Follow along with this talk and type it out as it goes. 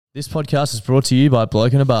This podcast is brought to you by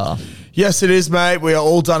Bloke in a Bar. Yes, it is, mate. We are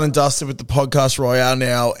all done and dusted with the podcast royale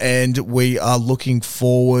now, and we are looking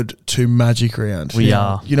forward to Magic Round. We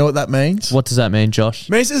are. You know what that means? What does that mean, Josh?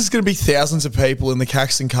 It means there's going to be thousands of people in the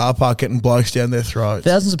Caxton car park getting blokes down their throats.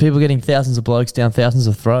 Thousands of people getting thousands of blokes down thousands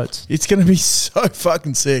of throats. It's going to be so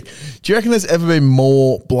fucking sick. Do you reckon there's ever been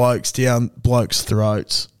more blokes down blokes'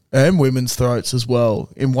 throats? And women's throats as well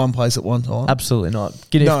in one place at one time? Absolutely not.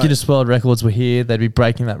 If Guinness World Records were here, they'd be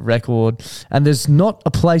breaking that record. And there's not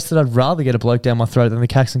a place that I'd rather get a bloke down my throat than the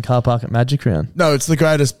Caxton car park at Magic Round. No, it's the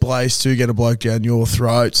greatest place to get a bloke down your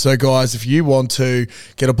throat. So, guys, if you want to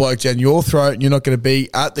get a bloke down your throat and you're not going to be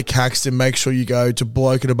at the Caxton, make sure you go to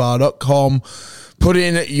blokeinabar.com, put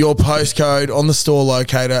in your postcode on the store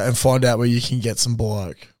locator and find out where you can get some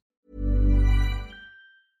bloke.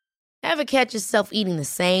 Ever catch yourself eating the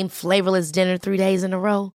same flavorless dinner 3 days in a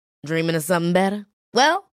row? Dreaming of something better?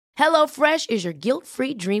 Well, HelloFresh is your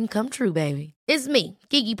guilt-free dream come true, baby. It's me,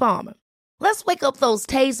 Keke Palmer. Let's wake up those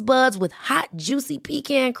taste buds with hot, juicy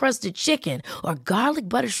pecan-crusted chicken or garlic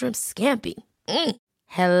butter shrimp scampi.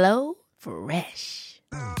 Hello Fresh.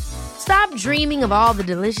 Stop dreaming of all the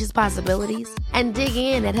delicious possibilities and dig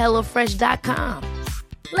in at HelloFresh.com.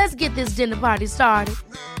 Let's get this dinner party started.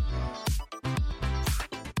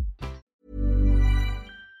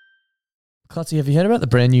 Clutzy, have you heard about the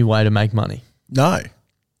brand new way to make money? No.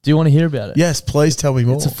 Do you want to hear about it? Yes, please tell me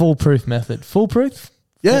more. It's a foolproof method. Foolproof?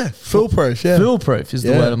 Yeah, foolproof, yeah. Foolproof is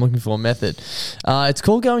the word I'm looking for, method. It's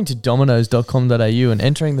called going to dominoes.com.au and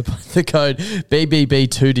entering the code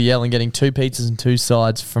BBB2DL and getting 2 pizzas and 2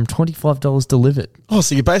 sides from $25 delivered. Oh,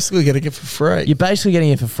 so you're basically getting it for free. You're basically getting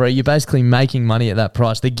it for free. You're basically making money at that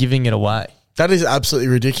price. They're giving it away. That is absolutely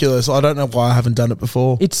ridiculous. I don't know why I haven't done it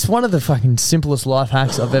before. It's one of the fucking simplest life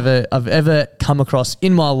hacks I've ever come across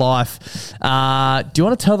in my life. Do you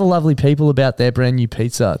want to tell the lovely people about their brand new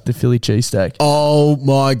pizza, the Philly cheesesteak? Oh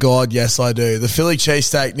my God, yes I do. The Philly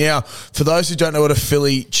cheesesteak. Now, for those who don't know what a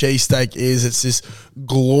Philly cheesesteak is, it's this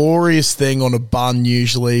glorious thing on a bun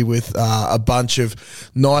usually with a bunch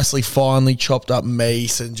of nicely finely chopped up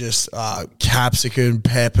meat and just capsicum,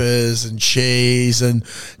 peppers and cheese. And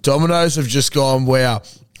Domino's have just gone, wow,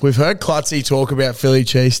 we've heard Clutzy talk about Philly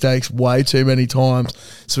cheesesteaks way too many times,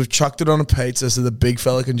 so we've chucked it on a pizza so the big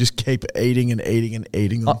fella can just keep eating and eating and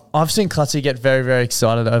eating them. I've seen Clutzy get very, very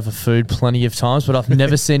excited over food plenty of times, but I've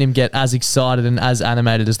never seen him get as excited and as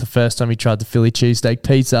animated as the first time he tried the Philly cheesesteak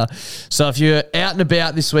pizza. So if you're out and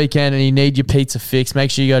about this weekend and you need your pizza fix, make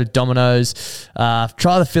sure you go to Domino's,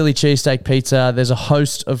 try the Philly cheesesteak pizza. There's a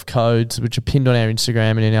host of codes which are pinned on our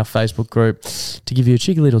Instagram and in our Facebook group to give you a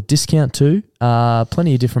cheeky little discount too.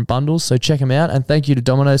 Plenty of different bundles, so check them out. And thank you to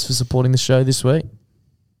Domino's for supporting the show this week.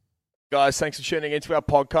 Guys, thanks for tuning into our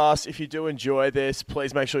podcast. If you do enjoy this,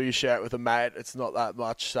 please make sure you share it with a mate. It's not that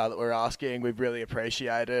much that we're asking. We really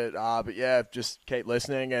appreciate it. But yeah, just keep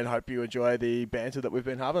listening and hope you enjoy the banter that we've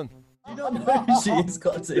been having. You don't know who she is,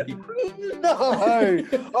 Clutzy.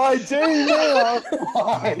 No, I do now.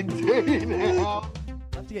 I do now.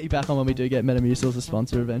 I have to get you back on when we do get Metamucil as a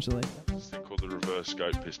sponsor eventually. This thing called the reverse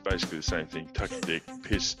goat piss. Basically the same thing. Tuck your dick,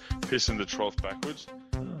 piss in the trough backwards.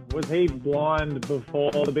 Was he blind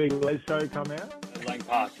before the Big Les show come out? Lang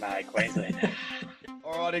Park, mate, Queensland.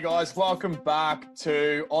 Alrighty, guys, welcome back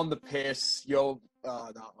to On the Piss. I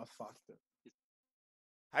fucked it.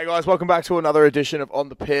 Hey guys, welcome back to another edition of On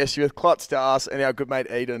the Piss. You're with Klutz Stars and our good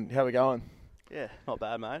mate Eden. How we going? Yeah, not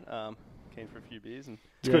bad, mate. Keen for a few beers and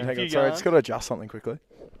It's good. Hang on, sorry, just got to adjust something quickly.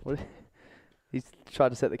 What? He's tried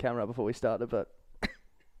to set the camera up before we started, but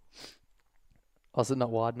was it not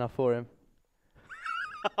wide enough for him?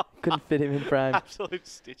 Couldn't fit him in frame. Absolute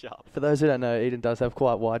stitch up. For those who don't know, Eden does have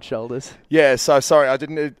quite wide shoulders. Yeah, so sorry, I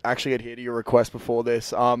didn't actually adhere to your request before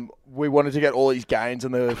this. We wanted to get all his gains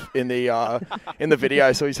in the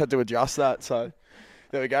video, so he's had to adjust that. So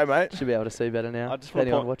there we go, mate. Should be able to see better now. I just want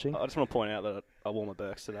to point out that I wore my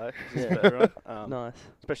Birks today. Yeah. Better, right? Nice.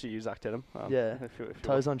 Especially you, Zach Dedham. Yeah.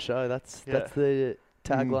 Toes on show. That's the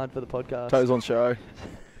tagline for the podcast. Toes on show.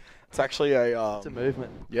 It's actually it's a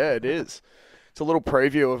movement. Yeah, it is. It's a little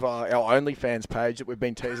preview of our OnlyFans page that we've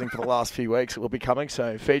been teasing for the last few weeks. It will be coming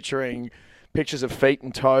soon, featuring pictures of feet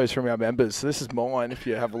and toes from our members. So this is mine if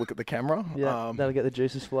you have a look at the camera. Yeah, that'll get the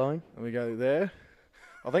juices flowing. There we go there.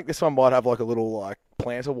 I think this one might have like a little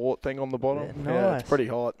plantar wart thing on the bottom. Yeah, nice. Yeah, it's pretty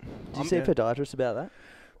hot. Did you see a podiatrist about that?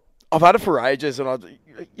 I've had it for ages and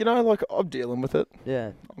I'm dealing with it.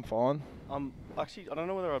 Yeah. I'm fine. Actually, I don't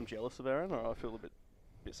know whether I'm jealous of Erin or I feel a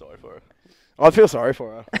bit sorry for her. I feel sorry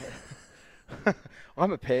for her.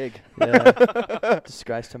 I'm a pig. Yeah.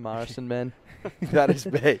 Disgrace to Morrison, man. That is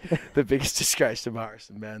me. The biggest disgrace to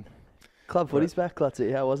Morrison, man. Club footy's back,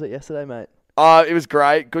 Clutzy. How was it yesterday, mate? It was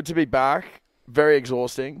great. Good to be back. Very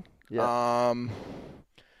exhausting. Yeah.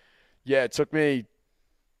 It took me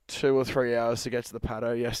 2 or 3 hours to get to the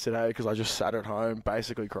paddo yesterday because I just sat at home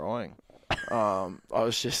basically crying. I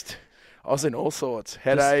was in all sorts.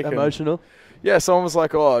 Headache. Just emotional? Yeah, someone was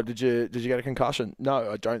like, "Oh, did you get a concussion?" No,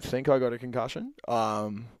 I don't think I got a concussion.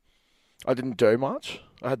 I didn't do much.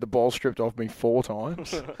 I had the ball stripped off me 4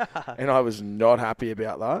 times, and I was not happy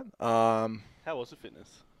about that. How was the fitness?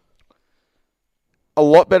 A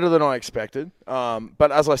lot better than I expected.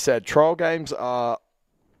 But as I said, trial games are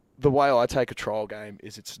the way I take a trial game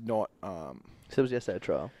is it's not. So it was yesterday a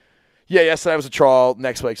trial. Yeah, yesterday was a trial.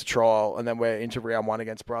 Next week's a trial, and then we're into round 1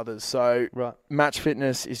 against Brothers. So match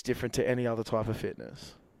fitness is different to any other type of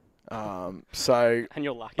fitness. And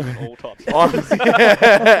you're lacking in all types. I'm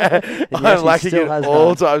lacking in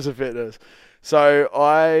all types of fitness. So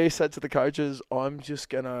I said to the coaches, I'm just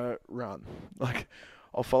gonna run. Like,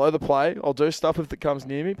 I'll follow the play. I'll do stuff if it comes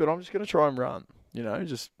near me, but I'm just gonna try and run. You know,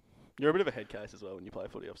 just. You're a bit of a head case as well when you play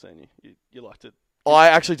footy. I've seen you. You like to. I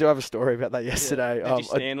actually do have a story about that yesterday. Yeah. Did you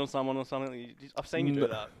stand on someone or something? I've seen you do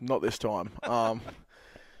that. Not this time.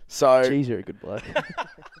 Jeez, you're a good bloke.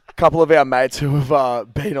 A couple of our mates who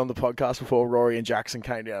have been on the podcast before, Rory and Jackson,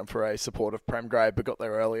 came down for a supportive Prem grade, but got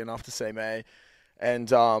there early enough to see me.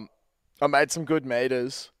 And I made some good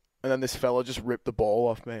meters, and then this fella just ripped the ball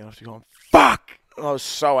off me. And I was going, fuck! And I was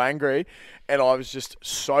so angry, and I was just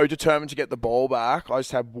so determined to get the ball back. I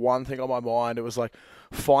just had one thing on my mind. It was like,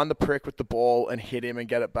 find the prick with the ball and hit him and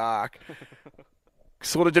get it back.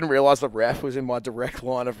 Sort of didn't realise the ref was in my direct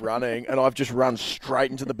line of running, and I've just run straight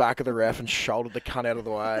into the back of the ref and shouldered the cunt out of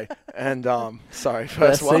the way. And, sorry,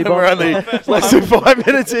 first one. We're only less than 5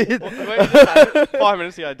 minutes in. 5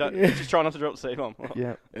 minutes, yeah. Just try not to drop the C-bomb.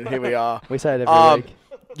 Yeah. And here we are. We say it every week.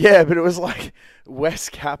 Yeah, but it was like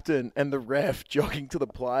West captain and the ref jogging to the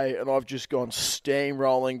play, and I've just gone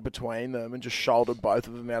steamrolling between them and just shouldered both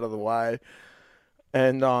of them out of the way.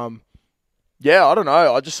 And, yeah, I don't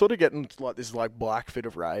know. I just sort of get in like this like black fit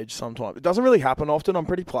of rage sometimes. It doesn't really happen often. I'm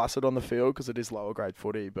pretty placid on the field because it is lower grade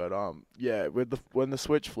footy. But, yeah, when the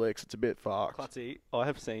switch flicks, it's a bit fucked. Clutzy, I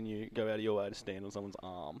have seen you go out of your way to stand on someone's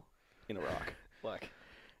arm in a ruck. Like...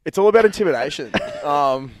 It's all about intimidation.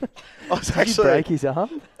 I was Did you break his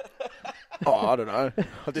arm? Oh, I don't know.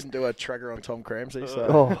 I didn't do a trigger on Tom Cramsey.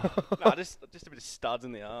 So. No, just a bit of studs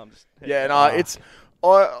in the arm. It's...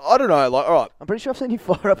 I don't know. Like, all right. I'm pretty sure I've seen you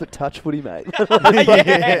fire up a touch footy, mate. Yeah,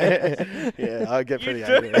 I get pretty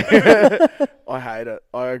angry. I hate it.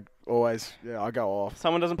 I go off.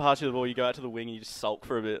 Someone doesn't pass you the ball, you go out to the wing and you just sulk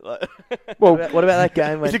for a bit. Like. Well, what about that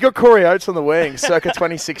game? If you got Corey Oates on the wing, circa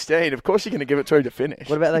 2016, of course you're going to give it to him to finish.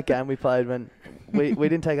 What about that game we played when we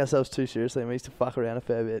didn't take ourselves too seriously and we used to fuck around a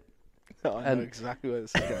fair bit? I know exactly where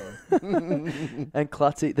this is going. And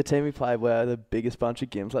Clutzy, the team we played were the biggest bunch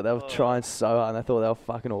of gims. Like, they were trying so hard and I thought they were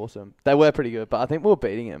fucking awesome. They were pretty good, but I think we were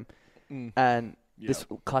beating him. And this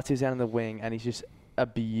Clutzy was down in the wing and he's just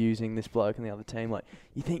abusing this bloke and the other team. Like,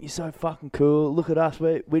 you think you're so fucking cool? Look at us.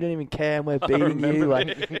 We don't even care and we're beating you.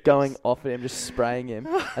 Like, going off at him, just spraying him.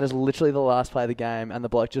 And it was literally the last play of the game and the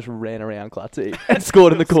bloke just ran around Clutzy and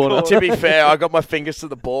scored in the corner. To be fair, I got my fingers to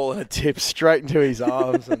the ball and it tipped straight into his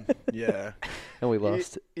arms. And yeah. And we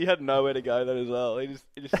lost. He had nowhere to go then as well. He just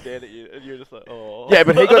stared at you and you were just like, oh. Yeah,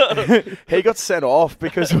 but he got sent off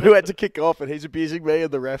because we had to kick off and he's abusing me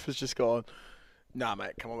and the ref has just gone, nah,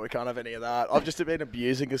 mate, come on, we can't have any of that. I've just been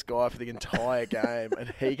abusing this guy for the entire game,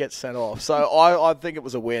 and he gets sent off. So I think it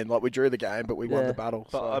was a win. Like, we drew the game, but we won the battle.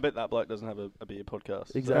 But so. I bet that bloke doesn't have a beer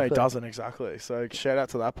podcast. Exactly. No, he doesn't, exactly. So shout out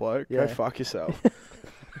to that bloke. Yeah. Go fuck yourself.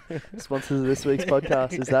 Sponsors of this week's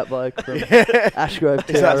podcast is that bloke from Ashgrove TRL.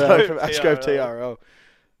 Is that bloke from Ashgrove TRL.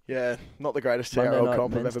 Yeah, not the greatest TRL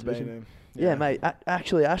comp I've ever been in. Yeah, mate.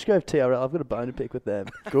 Actually, Ashgrove TRL, I've got a bone to pick with them.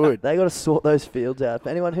 Good. They got to sort those fields out. For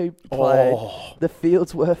anyone who played, the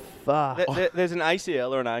fields were fucked. There's an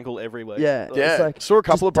ACL or an ankle every week. Yeah. Yeah. Like, saw a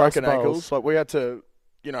couple of broken dust ankles. bowls. Like, we had to,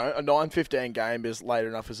 a 9:15 game is late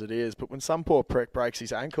enough as it is, but when some poor prick breaks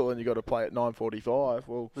his ankle and you got to play at 9:45,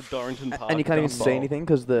 well, the Dorrington Park. And you can't even dust see bowl. anything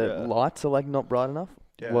because the lights are like not bright enough.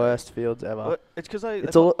 Yeah. Worst fields ever. Well, it's because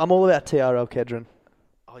I'm all about TRL Kedron.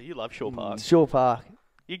 Oh, you love Shaw Park. Shaw Park.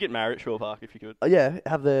 You'd get married at Shaw Park if you could. Yeah,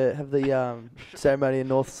 have the ceremony in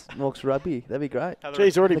Norths Rugby. That'd be great.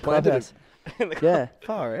 Geez, already The planted it. clubhouse. Yeah.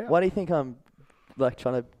 Far out. Why do you think I'm like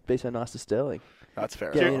trying to be so nice to Sterling? That's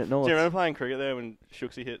fair Get enough. in at Do Norths. you remember playing cricket there when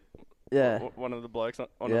Shooksy hit one of the blokes on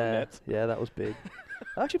the nets? Yeah, that was big.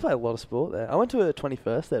 I actually played a lot of sport there. I went to a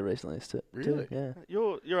 21st there recently. Really? Yeah.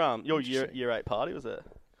 Your year 8 party was there.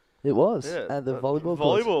 It was. Yeah, And the volleyball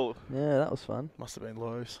courts. Yeah, that was fun. Must have been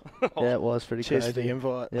lows. Yeah, it was pretty Cheers crazy. for the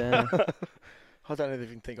invite. Yeah. I don't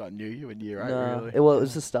even think I knew you in year 8, No, really. it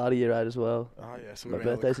was the start of year 8 as well. Oh, yeah. So My we've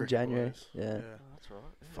been all the birthday's in cricket January. boys. Yeah. That's right.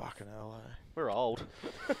 Fucking hell, eh? We're old.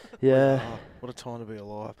 Yeah. Oh, what a time to be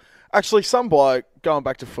alive. Actually, some bloke, going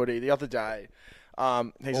back to footy, the other day, he's All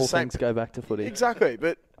the same. things go back to footy. Exactly,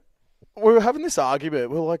 but we were having this argument.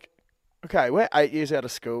 We were like, okay, we're 8 years out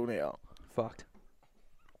of school now. Fucked.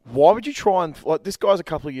 Why would you try and, like, this guy's a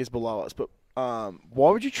couple of years below us, but why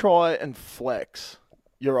would you try and flex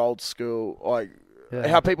your old school, like, Yeah.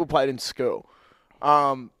 how people played in school?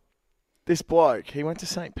 This bloke, he went to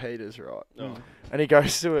St. Peter's, right? Oh. And he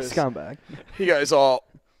goes to us. Scumbag. He goes, oh,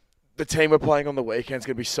 the team we're playing on the weekend's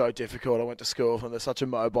going to be so difficult. I went to school and they're such a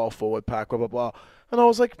mobile forward pack, blah, blah, blah. And I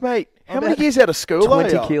was like, mate, how I'm many about years out of school 20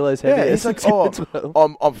 are you? kilos Yeah, heavier he's like, since oh,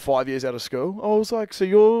 12. I'm 5 years out of school. I was like, so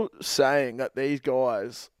you're saying that these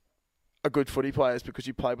guys are good footy players because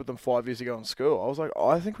you played with them 5 years ago in school? I was like,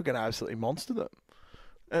 I think we're going to absolutely monster them.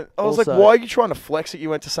 And I was like, Also- why are you trying to flex that you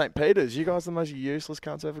went to St. Peter's? You guys are the most useless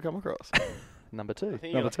cunts I've ever come across. Number 2. I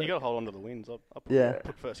think Number you got to hold on to the wins. I put, Yeah.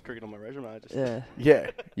 put first cricket on my resume. Just Yeah. Yeah.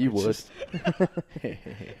 You It's would. just-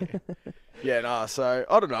 Yeah, nah, so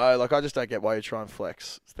I don't know. Like, I just don't get why you try and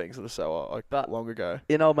flex things that are so like But- long ago.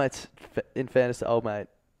 In old mates, in fairness to old mate,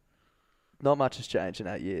 not much has changed in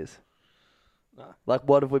 8 years. No. Like,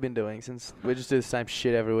 what have we been doing since we just do the same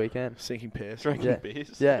shit every weekend? Sinking piss. drinking Yeah.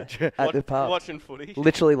 beers. Yeah, at the pub. Watching footy.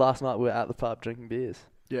 Literally last night we were at the pub drinking beers.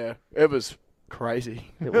 Yeah, it was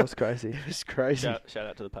crazy. It was crazy. It was crazy. Shout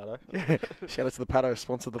out to the paddo. Yeah. Shout out to the Pato,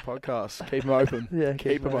 sponsor the podcast. Keep them open. Yeah,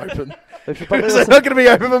 Keep them open. We should probably Because they're not going to be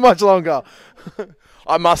open for much longer.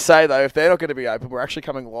 I must say, though, if they're not going to be open, we're actually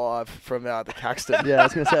coming live from the Caxton. Yeah, I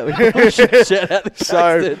was going to say, we should shout out the So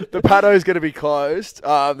Caxton. the Pato's going to be closed.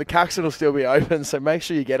 The Caxton will still be open, so make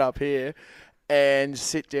sure you get up here and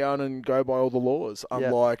sit down and go by all the laws, Yeah.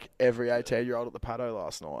 unlike every 18-year-old at the Pato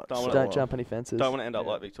last night. Don't jump any fences. Don't want to end up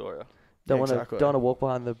like Victoria. Don't Yeah, want exactly. to walk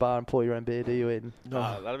behind the bar and pour your own beer, do you, Eden?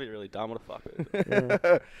 No, that'd be really dumb. What a fuck it.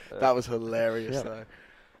 Yeah. That was hilarious, Yeah.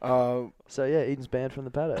 though. So, yeah, Eden's banned from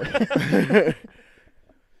the paddo.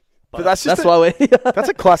 But that's just why we... that's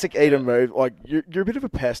a classic Eden move. Like, you're a bit of a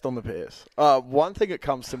pest on the piss. One thing that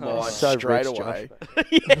comes to mind so straight rich, away.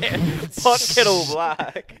 Yeah, pot kettle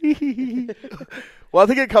black. Well, I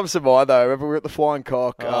think it comes to mind, though. Remember, we were at the Flying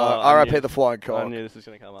Cock. I RIP knew- the Flying I Cock. knew this was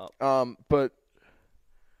going to come up. But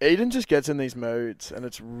Eden just gets in these moods, and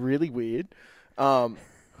it's really weird.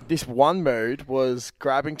 This one mood was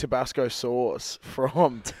grabbing Tabasco sauce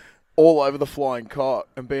from all over the Flying Cock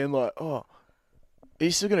and being like, oh, are you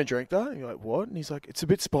still going to drink that? And you're like, what? And he's like, it's a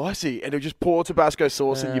bit spicy. And he'll just pour Tabasco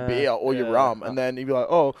sauce in your beer or your yeah. rum. And then he'd be like,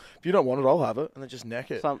 oh, if you don't want it, I'll have it. And then just neck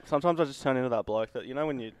it. Sometimes I just turn into that bloke that, you know,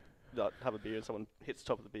 when you like, have a beer and someone hits the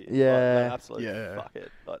top of the beer. Yeah. Like, no, absolutely. Yeah. Fuck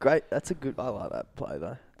it. Like, Great. That's a good... I like that play,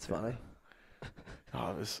 though. It's funny.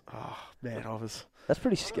 That's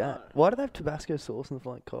pretty scat. Why do they have Tabasco sauce in the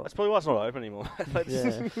Flying Cock? That's probably why it's not open anymore.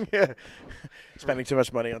 Yeah. Yeah. Spending too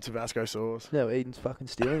much money on Tabasco sauce. No, Eden's fucking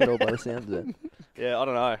stealing it all by the sound of it. Yeah, I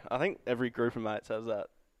don't know. I think every group of mates has that,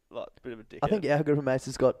 like, bit of a dickhead. I think our group of mates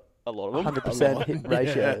has got a lot of them. 100% hit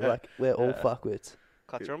ratio. Yeah. Like, we're all Yeah. fuckwits.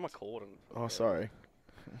 Clutch, you're on my cord. And, Oh, sorry.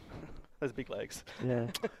 Those big legs. Yeah.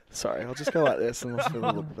 Sorry, I'll just go like this and I'll feel a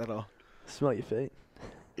little bit better. Smell your feet.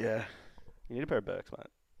 Yeah. You need a pair of Birks, mate.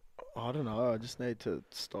 I don't know. I just need to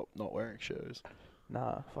stop not wearing shoes.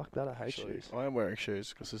 Nah, fuck that. I hate Actually, shoes. I am wearing shoes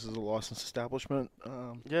because this is a licensed establishment.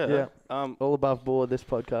 Yeah. Yeah. All above board this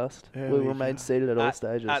podcast. Yeah, we we- remain seated at all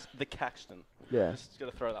stages. At the Caxton. Yeah. Just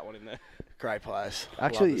got to throw that one in there. Great place.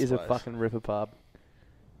 Actually, Love this is a place. fucking ripper pub.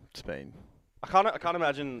 It's been. I can't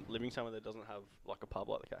imagine living somewhere that doesn't have like a pub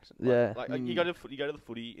like the Caxton. Like, Yeah. Like you go to the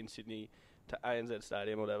footy in Sydney to ANZ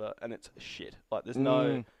Stadium or whatever, and it's shit. Like there's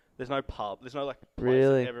no pub. There's no like place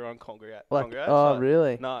Really? that everyone congregates. Oh,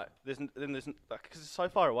 really? No. There's like because it's so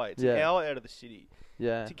far away. It's Yeah. an hour out of the city.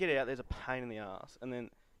 Yeah. To get out, there's a pain in the ass, and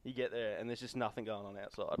then you get there and there's just nothing going on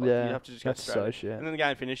outside. Like, Yeah, You have to just go that's straight. so in. shit. And then the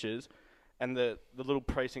game finishes. And the little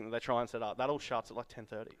precinct that they try and set up, that all shuts at like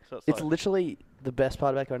 10:30. So it's It's like, literally the best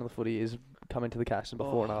part about going to the footy is coming to the Caxton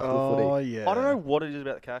before and after the Oh, footy. yeah. I don't know what it is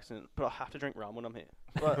about the Caxton, but I have to drink rum when I'm here.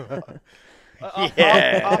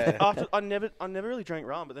 Yeah. After I never really drank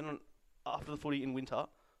rum, but then after the footy in winter,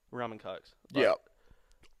 rum and cokes. Like, Yeah.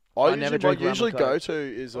 I never drink rum and usually Coke. go to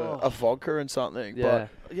is a vodka and something. Yeah.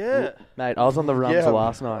 Yeah. Mate, I was on the rums Yeah.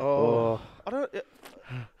 last night. Oh. I don't.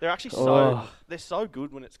 They're actually Oh. they're so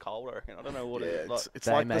good when it's cold. I reckon. I don't know what Yeah, it is. Like, it's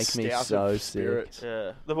They like make the me stout so of sick. spirits.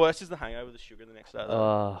 yeah. The worst is the hangover, the sugar the next day. Though.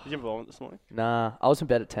 Oh. Did you vomit this morning? Nah, I was in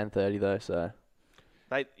bed at 10:30 though, so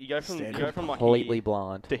You go from like Completely here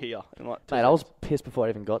blind. to here. In like 2 Mate, I was seconds. pissed before I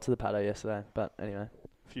even got to the paddo yesterday. But anyway,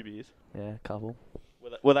 A few beers. yeah, a couple.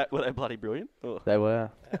 Were they bloody brilliant? Ugh. They were.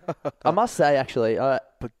 I must say, actually,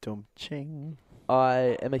 Ba-dum-ching.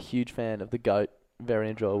 I am a huge fan of the Goat. Very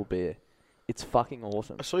enjoyable beer. It's fucking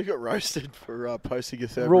awesome. I saw you got roasted for posting your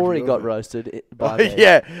third Rory review got of it. roasted by Oh, me.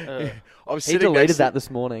 yeah. I was He sitting deleted next that to,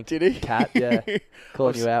 this morning. Did he? Cat, yeah.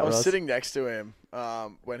 Calling you out, I was Ross. sitting next to him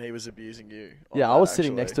when he was abusing you. on Yeah, I that, was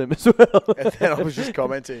sitting next to actually. him as well. And then I was just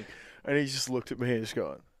commenting, and he just looked at me and just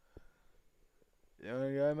going, "You want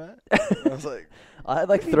to go, mate?" And I was like, I had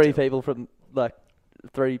like three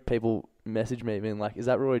people message me being like, "Is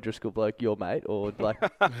that Rory Driscoll bloke your mate, or like,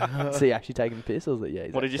 is he actually taking the piss?" I was like, "Yeah."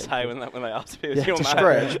 He's What did you actually say taking when they asked if it was Yeah, your it's a mate?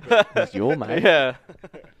 stretch, the piss." He's your mate. Yeah.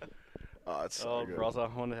 "Oh, it's so good." brother, I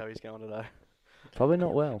wonder how he's going today. Probably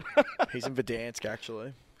not well. He's in Verdansk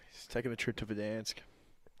actually. He's taking a trip to Verdansk.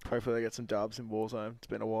 Hopefully they get some dubs in Warzone. It's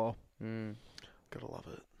been a while. Gotta love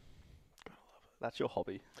it. That's your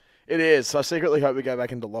hobby. It is. So I secretly hope we go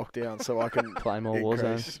back into lockdown so I can Play more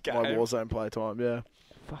Warzone. increase my Game. Warzone playtime. Yeah.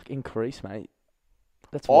 Fuck, increase, mate.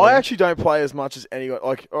 That's I weird. actually don't play as much as anyone.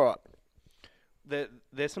 Like, all right.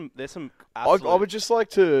 There's some I would just like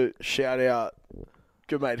to shout out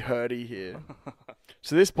good mate Hurdy here.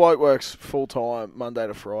 So this bloke works full time Monday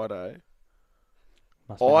to Friday.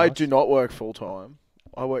 Must be I nice. do not work full time.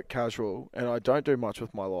 I work casual, and I don't do much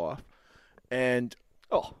with my life. And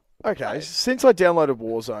okay, since I downloaded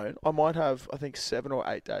Warzone, I might have I think 7 or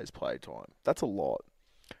 8 days playtime. That's a lot.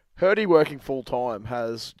 Hurdy working full time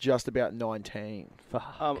has just about 19.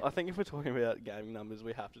 I think if we're talking about gaming numbers,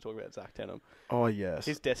 we have to talk about Zach Tenham. Oh yes.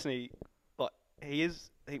 His Destiny,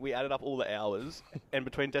 we added up all the hours, and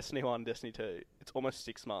between Destiny 1 and Destiny 2, it's almost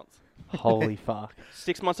 6 months. Holy fuck.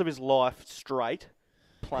 6 months of his life straight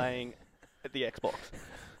playing at the Xbox.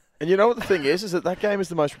 And you know what the thing is that game is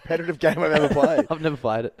the most repetitive game I've ever played. I've never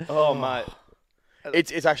played it. Oh, mate.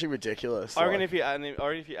 It's actually ridiculous. I reckon like-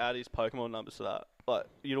 if you add his Pokemon numbers to that, like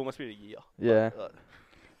you'd almost be a year. Yeah. Like,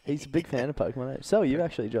 He's a big fan of Pokemon. So are you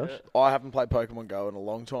actually, Josh? I haven't played Pokemon Go in a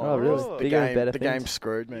long time. Oh, really? Oh. The Bigger and game, better the things? game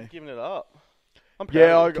screwed me. you've given it up. I'm proud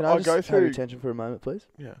Yeah, of you. Can I'll I just go have through. your attention for a moment, please?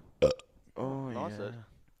 Yeah. Oh, Nice, yeah. Ed.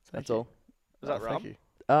 That's all. Is that Oh, rum? thank you.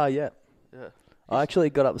 Yeah. Yeah. I actually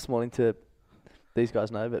got up this morning to, these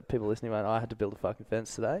guys know, but people listening won't, I had to build a fucking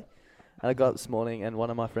fence today. And I got up this morning, and one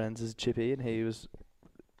of my friends is Chippy, and he was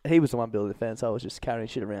the one building the fence. I was just carrying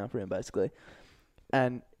shit around for him, basically.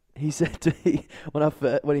 And he said to me,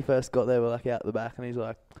 when he first got there, we're like out the back, and he's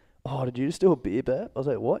like, "Oh, did you just do a beer burp?" I was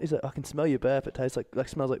like, "What?" He's like, "I can smell your burp. It tastes like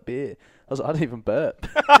smells like beer." I was like, "I didn't even burp.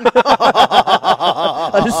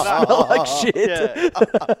 I just smell like shit."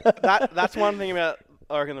 Yeah. That's one thing about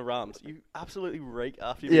I reckon the rums. You absolutely reek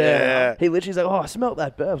after you. Yeah. He literally's like, "Oh, I smelled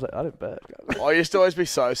that burp." I was like, "I didn't burp." I used to always be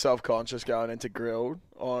so self-conscious going into grilled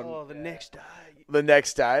on Oh, the next day. the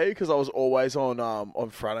next day because I was always on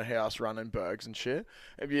front of house running burgs and shit.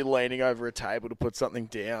 And you're leaning over a table to put something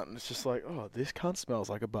down, and it's just like, oh, this cunt smells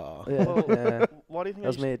like a bar. Yeah, Well, yeah. Why do you think That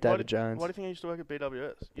was I used, me at why David do- Jones. Why do you think I used to work at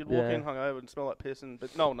BWS? You'd walk Yeah. in hungover and smell like piss,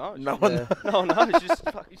 but no one knows. No one. Yeah. No one knows.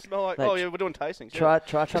 You smell like, Mate, oh yeah, we're doing tastings. Try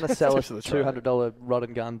trying to sell a Tips of the trade. $200 rod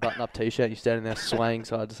and gun button up T-shirt. You're standing there swaying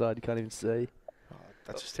side to side. You can't even see.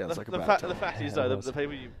 That just sounds like a the bad fact, time. the fact is Yeah, though, it the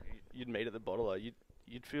people you'd meet at the bottle,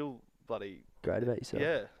 you'd feel bloody Great about yourself.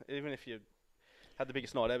 yeah. Even if you had the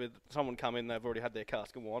biggest night ever, someone come in, they've already had their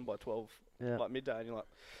cask of wine by 12, Yeah. like midday, and you're like,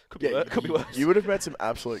 could be Yeah, worse. Could be worse. You would have met some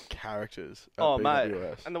absolute characters at Oh BWS.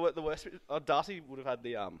 mate, and the worst. Darcy would have had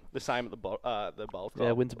the same at the bowls club.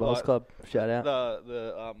 Yeah, Windsor Bowls Like, Club. Shout out.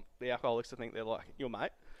 The alcoholics to think they're like your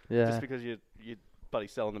mate Yeah. just because you buddy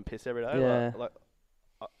selling them piss every day. Yeah. Like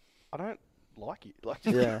I don't like you. Like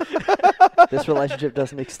just Yeah. This relationship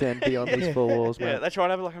doesn't extend beyond these four walls, yeah, mate. they try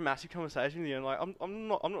and have like a massive conversation with you, and like I'm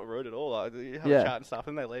not rude at all. Like you have Yeah. a chat and stuff,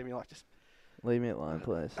 and they leave me like just, Leave me alone,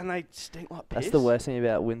 please. and they stink like piss. That's the worst thing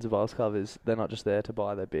about Windsor Bowls Club is they're not just there to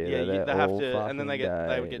buy their beer. Yeah, they're there they have all to- and then they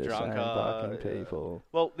fucking would day, get the drunk, same fucking yeah. people.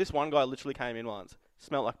 Well, this one guy literally came in once,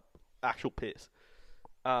 smelled like actual piss,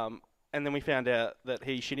 and then we found out that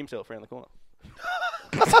he shit himself around the corner.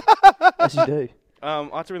 As you do. I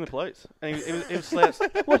had to ring the police, and he was slouched.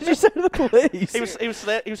 What did you say to the police?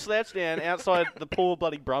 He was slouched down outside the poor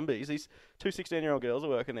bloody Brumbies. These two 16-year-old girls are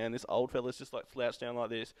working there, and this old fella's just like slouched down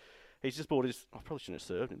like this. He's just bought his. I probably shouldn't have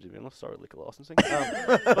served him, to be honest. Sorry, liquor licensing.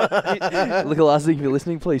 Look at us, if you're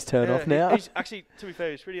listening, please turn off now. He's actually, to be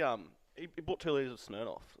fair, he's pretty. He bought 2 litres of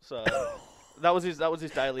Smirnoff, so that was his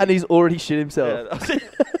daily. And he's already shit himself. Yeah, that was it.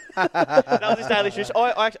 That was his daily shush.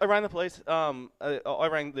 I rang the police. I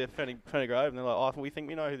rang the Ferny Grove, and they're like, "Oh, we think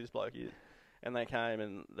we know who this bloke is." And they came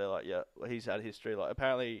and they're like, yeah, he's had history. Like,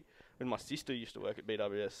 apparently, when my sister used to work at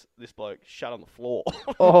BWS, this bloke shut on the floor.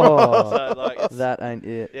 Oh, So, like, that ain't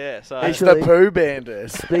it. yeah, so... He's the poo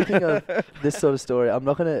bandit. Speaking of this sort of story, I'm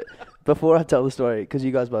not going to, before I tell the story, because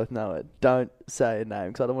you guys both know it, don't say a name,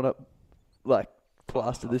 because I don't want to, like,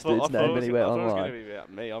 plaster this dude's name anywhere online. I thought it was going to be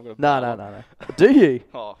about me. I'm gonna No. Do you?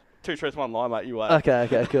 Oh, 2 truths, 1 lie, mate. You wait.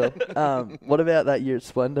 Okay, cool. What about that year at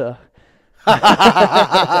Splendor?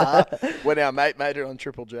 When our mate made it on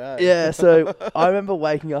Triple J. Yeah, so I remember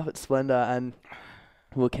waking up at Splendor and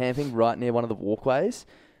we were camping right near one of the walkways.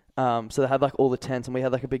 So they had like all the tents and we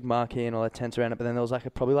had like a big marquee and all the tents around it, but then there was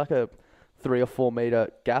like probably like a 3 or 4 meter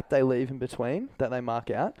gap they leave in between that they mark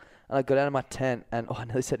out. And I got out of my tent and I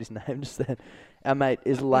nearly said his name just then. Our mate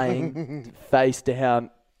is laying face down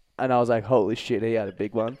and I was like, holy shit, he had a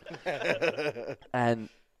big one. And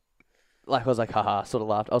like I was like, haha, sort of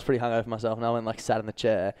laughed. I was pretty hungover myself and I went and like sat in the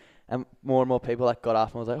chair and more people like got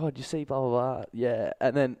up and was like, oh, did you see blah, blah, blah? Yeah.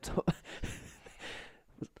 And then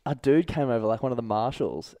a dude came over, like one of the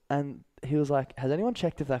marshals, and he was like, has anyone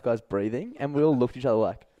checked if that guy's breathing? And we all looked at each other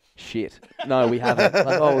like, shit. No, we haven't.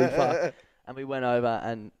 Like, holy fuck. And we went over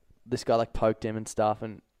and this guy like poked him and stuff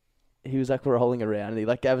and he was like rolling around and he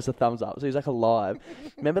like gave us a thumbs up. So he was like alive.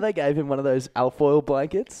 Remember they gave him one of those alfoil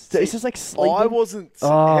blankets? So he's just like sleeping. I wasn't.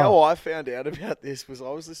 How I found out about this was I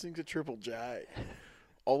was listening to Triple J.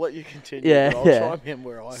 I'll let you continue. Yeah, but I'll chime in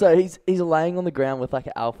where I. So he's laying on the ground with like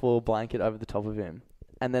an alfoil blanket over the top of him.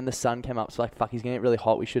 And then the sun came up. So like, fuck, he's getting really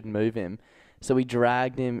hot. We shouldn't move him. So we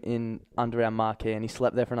dragged him in under our marquee and he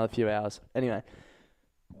slept there for another few hours. Anyway,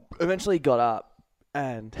 eventually he got up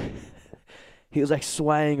and he was like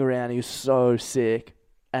swaying around. He was so sick.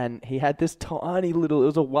 And he had this tiny little, it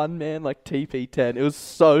was a one-man like TP tent. It was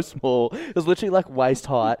so small. It was literally like waist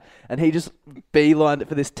height. And he just beelined it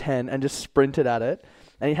for this tent and just sprinted at it.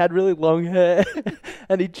 And he had really long hair.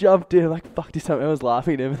 And he jumped in like, fuck this time. I was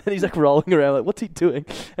laughing at him. And then he's like rolling around like, what's he doing?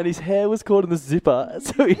 And his hair was caught in the zipper.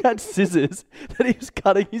 So he had scissors that he was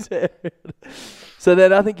cutting his hair out. So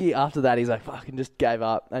then I think after that, he's like, fucking just gave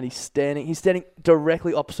up. And he's standing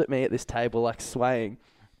directly opposite me at this table, like swaying.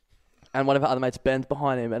 And one of our other mates, Ben's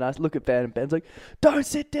behind him. And I look at Ben and Ben's like, don't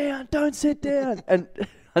sit down. And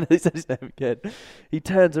I know he said his name again. He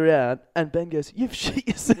turns around and Ben goes, you've shit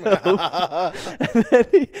yourself. And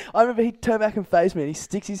then I remember he turned back and faced me and he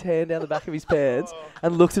sticks his hand down the back of his pants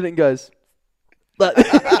and looks at it and goes, like,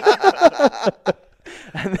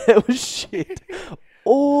 and there was shit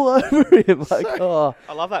all over him. Like, oh.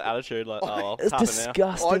 I love that attitude. Like, oh, it's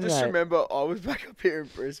disgusting. I just mate. remember I was back up here in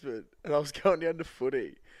Brisbane and I was going down to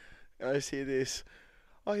footy. And I just hear this,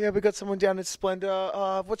 oh yeah, we got someone down at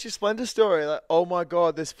Splendor. What's your Splendor story? Like, oh my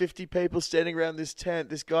God, there's 50 people standing around this tent.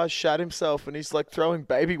 This guy shat himself and he's like throwing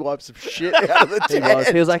baby wipes of shit out of the tent.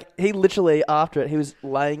 He was like, he literally, after it, he was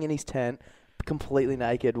laying in his tent, completely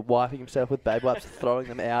naked, wiping himself with baby wipes, throwing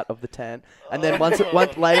them out of the tent. And then once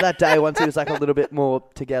later that day, once he was like a little bit more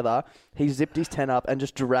together, he zipped his tent up and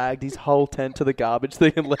just dragged his whole tent to the garbage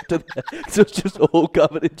thing and left it there. So it's just all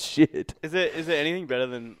covered in shit. Is there anything better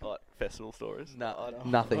than like festival stories? No,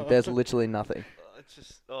 nothing. There's literally nothing. It's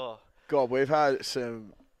just God, we've had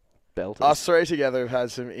some. Belters. Us three together have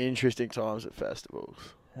had some interesting times at festivals.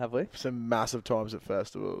 Have we? Some massive times at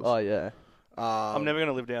festivals. Oh yeah. I'm never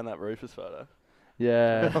gonna live down that Rufus photo.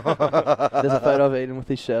 Yeah. There's a photo of Eden with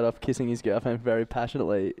his shirt off kissing his girlfriend very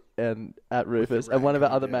passionately and at Rufus. And one of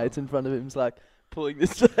our other mates in front of him is like pulling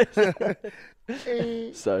this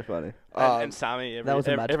face. So funny. And Sammy,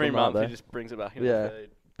 every month he just brings it back into the feed.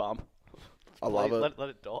 Bump. I love it. Let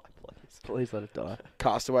it die, please. Please let it die.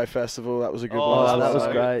 Castaway Festival, that was a good Oh, one. that was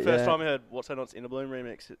great. First time I heard What's Her Not's In a Bloom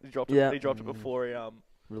remix. He dropped it before he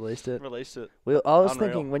released it. I was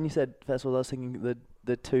thinking, when you said festival, I was thinking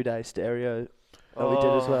the 2-day stereo that we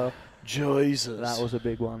did as well. Jesus. That was a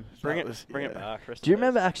big one. Bring it back. Do you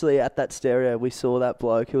remember actually at that stereo we saw that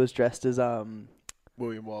bloke who was dressed as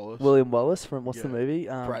William Wallace. William Wallace from what's the movie?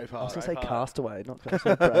 Braveheart. I was going to say Castaway, not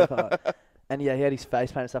Castaway, Braveheart. And yeah, he had his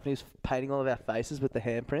face paint and stuff and he was painting all of our faces with the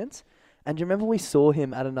handprints. And do you remember we saw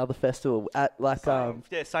him at another festival at like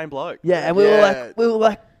same bloke. Yeah, and we were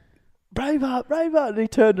like Braveheart, and he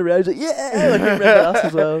turned around. He was like, yeah, like he remembered us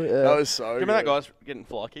as well. Yeah. That was so. Remember that guy's getting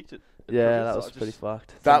fly kicked? Yeah, that was pretty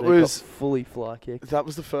fucked. That was fully fly kicked. That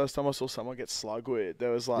was the first time I saw someone get slug weird.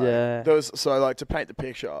 There was to paint the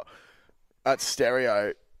picture at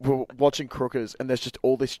stereo. We're watching Crookers, and there's just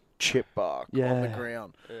all this chip bark on the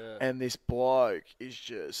ground, and this bloke is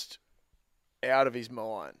just out of his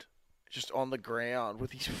mind. Just on the ground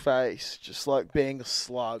with his face, just like being a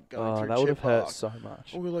slug going through chip bark. That would have hurt so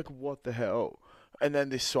much. And we're like, what the hell? And then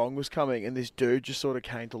this song was coming, and this dude just sort of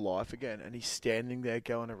came to life again, and he's standing there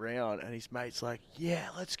going around, and his mate's like, yeah,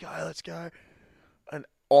 let's go. And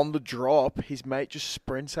on the drop, his mate just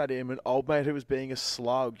sprints at him, and old mate who was being a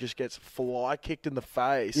slug just gets fly kicked in the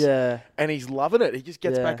face. Yeah. And he's loving it. He just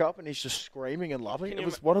gets Yeah. back up, and he's just screaming and loving it. Can It you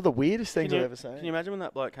was one of the weirdest things I've ever seen. Can you imagine when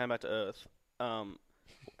that bloke came back to Earth?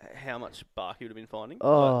 How much bark he would have been finding?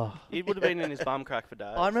 Oh. Like, he would have been in his bum crack for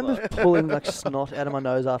days. I remember like, pulling like snot out of my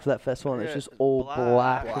nose after that festival, and it's Yeah, just it's all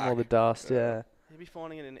black black. from all the dust. Yeah. he'd be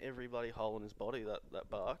finding it in every bloody hole in his body. That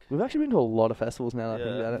bark. We've actually been to a lot of festivals now. That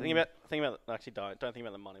I think about it. Think about. Actually, don't think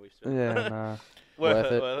about the money we've spent. Yeah, nah.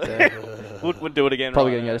 Worth it. Worth Worth it. it. We'd do it again.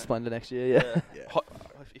 Probably right gonna go now. to Splendor next year. Yeah.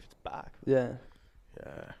 If it's back. Yeah.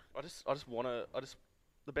 I just want to.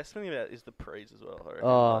 The best thing about it is the prees as well. I reckon.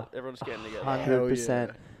 Oh, Like, everyone's getting together.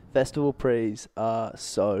 100%. Festival prees are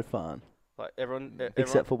so fun. Like everyone,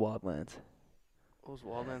 Except for Wildlands. What was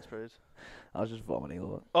Wildlands prees? I was just vomiting a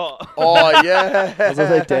lot. Oh yeah. I was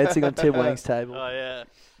also dancing on Tim Wang's table. Oh yeah.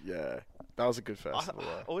 Yeah. That was a good festival.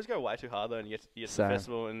 I always go way too hard though, and you get to the Same.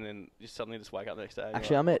 festival, and then you suddenly just wake up the next day. and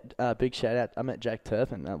Actually, you're I met big shout out. I met Jake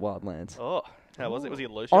Turpin at Wildlands. Oh, how was it? Was he a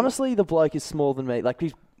loose? Honestly, the bloke is smaller than me. Like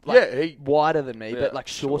he's wider than me, but like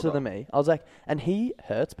shorter than me. I was like, and he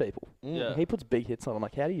hurts people. Yeah. He puts big hits on. I'm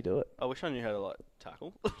like, how do you do it? I wish I knew how to like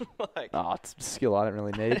tackle. Oh, it's a skill I don't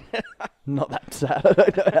really need. Not that sad. I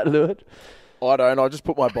don't know how to do it. I don't. I just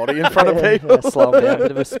put my body in front of people. Yeah, slow 'em down, a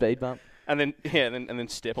bit of a speed bump. And then and then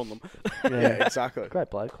step on them. Yeah, exactly. Great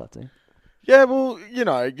bloke, Clutzy. Yeah, well,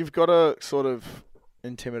 you've got to sort of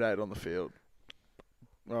intimidate on the field.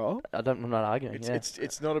 Right? I'm not arguing.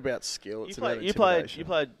 It's not about skill. It's about You intimidation.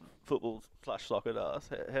 played football / soccer, Dars.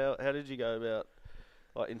 How did you go about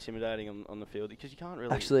like intimidating on the field? Because you can't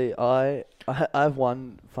really. Actually, I have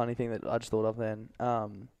one funny thing that I just thought of then.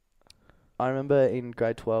 I remember in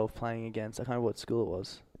grade 12 playing against, I can't remember what school it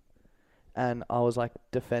was, and I was like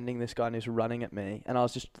defending this guy and he was running at me, and I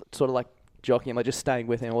was just sort of like jockeying him, like just staying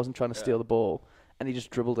with him. I wasn't trying to steal the ball, and he just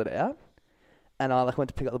dribbled it out. And I like went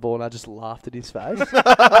to pick up the ball and I just laughed at his face.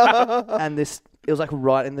 And it was like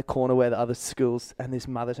right in the corner where the other schools, and this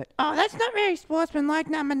mother's like, "Oh, that's not very sportsmanlike,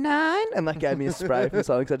 number 9." And like gave me a spray from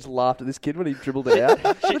something, so I just laughed at this kid when he dribbled it out.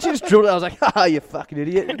 She just dribbled it. I was like, "Ah, you fucking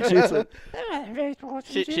idiot." And she was like,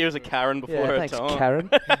 She was a Karen before her thanks, time. Karen.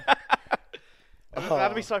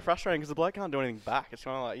 That'd be so frustrating because the bloke can't do anything back. It's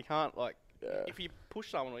kind of like you can't like if you push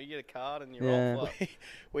someone or you get a card and you're off. Like,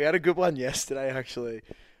 We had a good one yesterday, actually.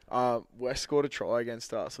 West scored a try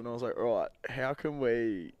against us, and I was like, all right, how can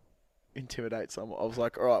we intimidate someone? I was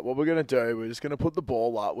like, all right, what we're going to do, we're just going to put the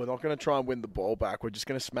ball up. We're not going to try and win the ball back. We're just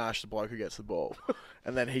going to smash the bloke who gets the ball.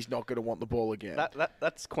 And then he's not going to want the ball again.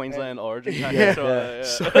 that's Queensland origin. Yeah.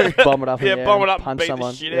 So, Bomb it up in the air bomb it and up and punch beat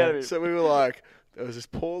someone. the shit out of him. So we were like, there was this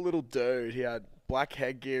poor little dude. He had black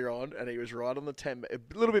headgear on, and he was right on the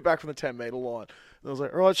a little bit back from the 10-meter line. And I was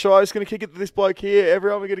like, all right, Shy, just going to kick it to this bloke here.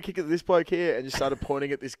 Everyone, we're going to kick it to this bloke here. And just started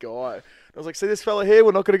pointing at this guy. And I was like, see this fella here?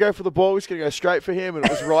 We're not going to go for the ball. We're just going to go straight for him. And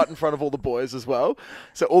it was right in front of all the boys as well.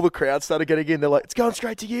 So all the crowd started getting in. They're like, it's going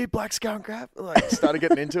straight to you, black skunk crap. Like, started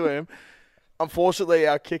getting into him. Unfortunately,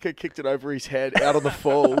 our kicker kicked it over his head out on the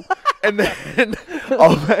full. And then,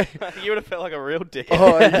 You would have felt like a real dick.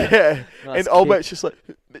 Oh, yeah. Nice And old kick. mate's just like,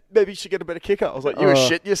 maybe you should get a better kicker. I was like, you were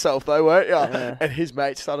shitting yourself though, weren't you? Yeah. And his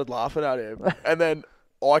mate started laughing at him. And then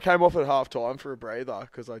I came off at half time for a breather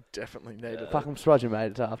because I definitely needed it. Fuck, I'm surprised you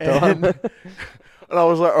made it to half And, time. and I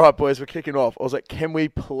was like, all right, boys, we're kicking off. I was like, can we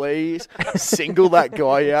please single that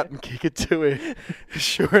guy out and kick it to him?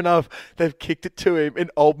 Sure enough, they've kicked it to him, and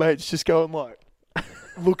old mate's just going like,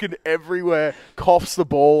 looking everywhere, coughs the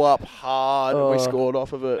ball up hard, and we scored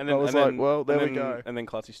off of it. And I was like, well, there we go. And then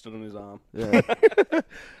Clutzy stood on his arm. Yeah.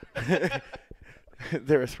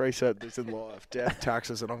 There are 3 certainties in life: death,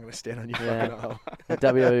 taxes, and I'm going to stand on your fucking arm. The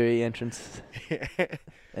WWE entrances. No,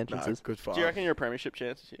 Entrances. good fun. Do you reckon you're a premiership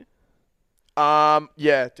chance this year?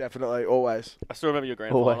 Yeah, definitely, always. I still remember your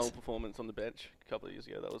grand Always. final performance on the bench a couple of years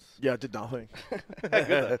ago. That was Yeah, I did nothing.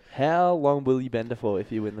 How long will you bend it for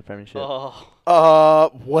if you win the premiership? Well,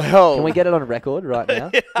 Can we get it on record right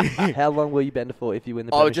now? How long will you bend it for if you win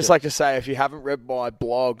the I premiership? would just like to say, if you haven't read my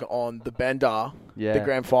blog on the Bender, Yeah. the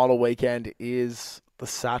grand final weekend is the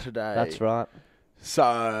Saturday. That's right.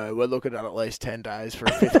 So we're looking at least 10 days for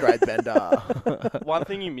a 5th grade Bender. one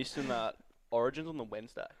thing you missed in that Origins on the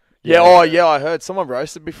Wednesday. Yeah, I heard someone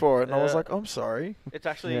roasted before it, and I was Yeah. like, I'm sorry. It's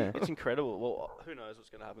actually Yeah. it's incredible. Well, who knows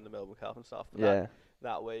what's going to happen to Melbourne Cup and stuff. But Yeah.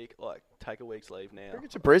 that week. Like, take a week's leave now. Bring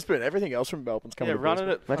it to Brisbane. Everything else from Melbourne's coming Yeah, to running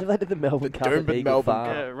Brisbane. it. Imagine if they did the Melbourne Cup at Doomben Eagle Melbourne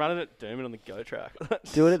Farm. Yeah, running it Doomben on the Go track.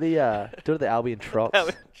 Do it at the Albion Trots.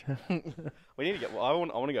 We need to get. I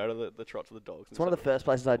want to go to the Trots with the dogs. It's one of the first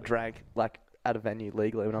places I drank like at a venue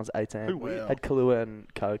legally when I was 18. Who weird. Had Kahlua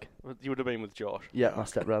and Coke. You would have been with Josh. Yeah, my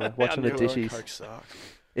stepbrother watching the knew it. dishes. Coke sucks.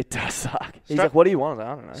 It does suck. He's Stra- like, "What do you want?" I was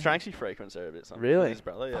like, I don't know. Strangely frequents there a bit. Something. Really? His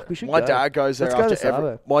brother. Yeah. Fuck, we should My go. dad goes there Let's go to after every.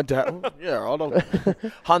 Savo. My dad. Yeah,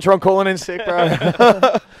 right. Hunter, I'm calling in sick,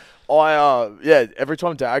 bro. Every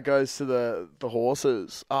time Dad goes to the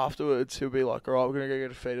horses afterwards, he'll be like, "All right, we're gonna go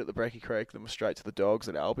get a feed at the Brecky Creek, then we're straight to the dogs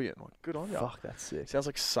at Albion." Like, good on you. Fuck, that's sick. Sounds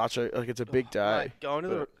like it's a big day. Mate,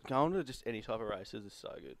 going to just any type of races is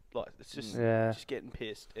so good. Like, it's just just getting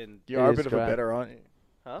pissed and You are a is bit of a great. better, aren't you?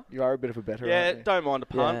 Huh? You are a bit of a better, yeah, aren't you? don't mind a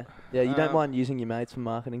punt. Yeah, you don't mind using your mates for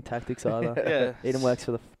marketing tactics either. Yeah. Eden works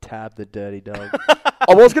for the Tab, the dirty dog.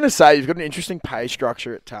 I was gonna say you've got an interesting pay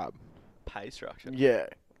structure at Tab. Pay structure. Yeah.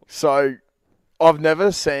 So I've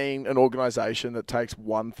never seen an organisation that takes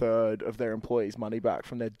 1/3 of their employees' money back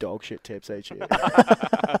from their dog shit tips each year.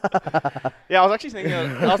 Yeah, I was actually thinking.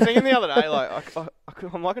 I was thinking the other day, like,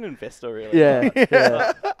 I'm like an investor, really. Yeah,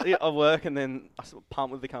 yeah. Like, I work and then I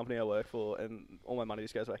pump with the company I work for, and all my money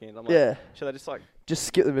just goes back in. I'm like, Yeah. should I just like Just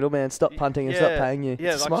skip the middleman, stop punting and stop paying you.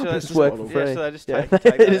 Yeah, It's a like, smart should I business Just work model. for free. Yeah, so they just Yeah. take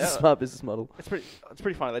that It is a out. smart business model. It's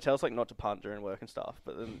pretty funny. They tell us like not to punt during work and stuff,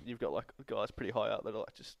 but then you've got like guys pretty high up that are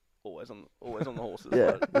like just always on the horses.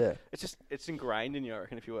 Yeah, Like, yeah. it's ingrained in you, I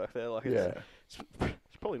reckon, if you work there. Like, Yeah. it's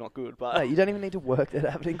probably not good, but Mate, you don't even need to work there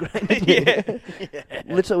to have it ingrained in you. yeah.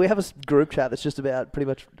 Literally, we have a group chat that's just about pretty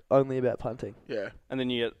much only about punting. Yeah. And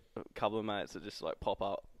then you get a couple of mates that just like pop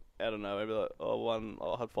up out of nowhere, be like,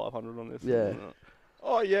 I had 500 on this. Yeah.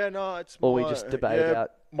 Oh yeah, no, it's Or we my- just debate yeah,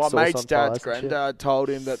 about my sauce mate's on dad's fries and shit. granddad told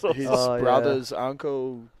him that his Oh, yeah. brother's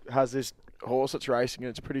uncle has this horse that's racing and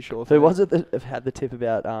it's pretty sure. Who was it that had the tip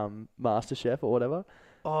about MasterChef or whatever?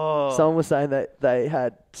 Oh, Someone was saying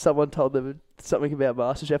that someone told them something about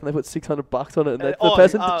MasterChef and they put $600 on it, and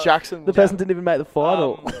Oh, Jackson. the person didn't even make the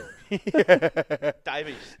final.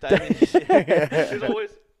 Davies. There's always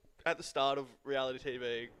at the start of reality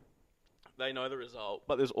TV, they know the result,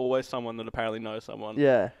 but there's always someone that apparently knows someone.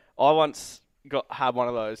 Yeah. I once had one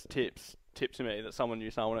of those tipped to me that someone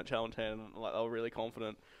knew someone at Channel 10, and like they were really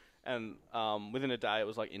confident, and within a day it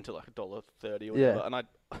was like into like $1.30 or whatever, Yeah. and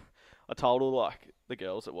I told all like the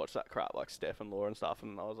girls that watch that crap, like Steph and Laura and stuff,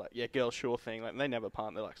 and I was like, yeah, girls, sure thing. Like, and they never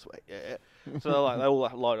punt. They're like, sweet, yeah. So they're like, they all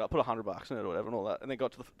like, loaded up, put $100 in it or whatever and all that, and they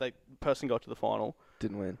got to the person got to the final.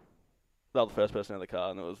 Didn't win. They were the first person in the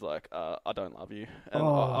car, and it was like, I don't love you. And,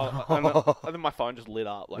 Oh. and then my phone just lit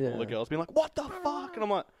up, like all Yeah. the girls being like, what the fuck? And I'm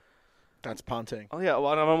like, That's punting. oh yeah,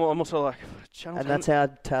 well, and I'm also like, Channel And 10. that's how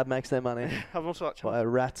Tab makes their money. I'm also like, Channel By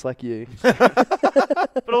rats like you.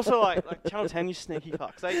 but also like Channel 10, you sneaky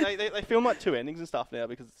fucks. They film like 2 endings and stuff now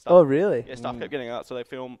because stuff, Oh, really? yeah, stuff kept getting out. So they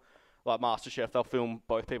film like MasterChef. They'll film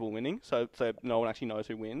both people winning, so no one actually knows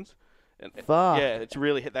who wins. And, Fuck. Yeah, it's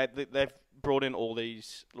really they've brought in all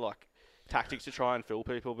these like tactics to try and fool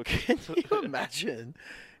people because Can you imagine?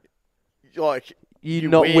 Like You you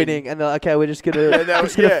not win. winning, and they're like, okay, we're just gonna And that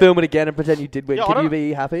was- just gonna yeah. film it again and pretend you did win. Yeah, I Can you don't-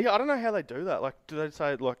 be happy? yeah, I don't know how they do that. Like, do they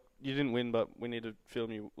say like you didn't win, but we need to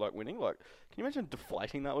film you like winning? Like, can you imagine how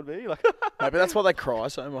deflating that would be? Like, maybe that's why they cry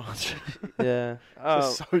so much. Yeah. They're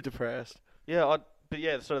so depressed. Yeah, but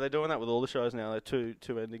yeah, so they're doing that with all the shows now. They're two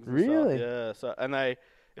endings. And Really? Stuff. Yeah. So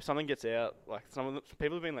if something gets out, like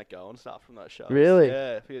people have been let go and stuff from those shows. Really?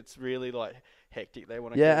 Yeah. If it's really like hectic, they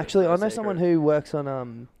want to. Yeah, actually, I know someone who works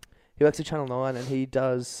on he works at Channel 9 and he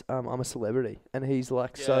does I'm a Celebrity, and he's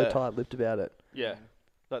like so Yeah. tight-lipped about it. Yeah.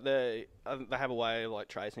 Like they have a way of like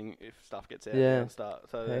tracing if stuff gets out Yeah. and stuff.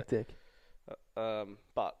 So Hectic.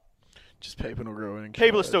 but Just people ruining.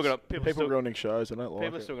 people are shows. still gonna people ruining shows. I don't like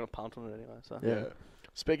people are it. still gonna punt on it anyway. So Yeah.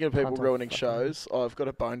 Speaking of people Punt on ruining fucking- shows, I've got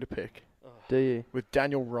a bone to pick Do you? with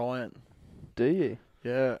Daniel Ryan. Do you?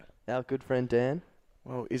 Yeah. Our good friend Dan.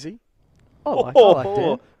 Well, is he? I like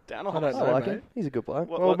Dan. down I don't I know, like mate. him. He's a good bloke.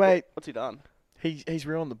 Well, mate, what's he done? he's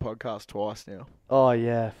ruined the podcast twice now. Oh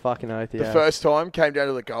yeah, fucking oath. Yeah. The first time came down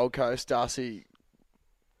to the Gold Coast. Darcy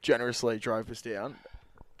generously drove us down.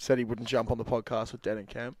 Said he wouldn't jump on the podcast with Dan and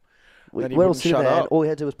Cam. Then he We're all wouldn't sitting shut there, and up. all he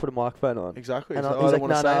had to do was put a microphone on. Exactly. And So he's I like, don't no,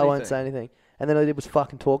 want to say I won't anything. say anything. And then all he did was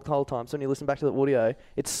fucking talk the whole time. So when you listen back to the audio,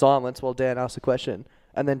 it's silence while Dan asks a question.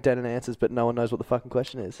 And then Denon answers, but no one knows what the fucking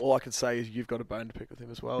question is. All I can say is you've got a bone to pick with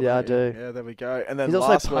him as well. Yeah, I don't you? do. Yeah, there we go. And then He's also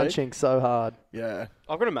last punching so hard. Yeah.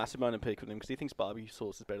 I've got a massive bone to pick with him because he thinks barbecue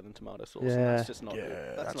sauce is better than tomato sauce. Yeah. And that's just not Yeah,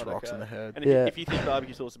 good. that's not rocks okay. in the head. And Yeah. if you think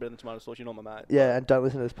barbecue sauce is better than tomato sauce, you're not my mate. Yeah, and don't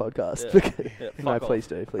listen to this podcast. Yeah. Because Yeah, no, fuck off. please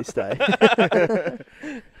do. Please stay.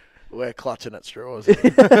 We're clutching at straws.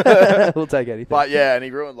 We'll take anything. But yeah, and he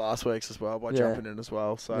ruined last week's as well by Yeah. jumping in as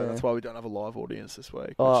well. So Yeah. that's why we don't have a live audience this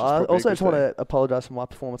week. Oh, which is I probably a also good just want thing. to apologise for my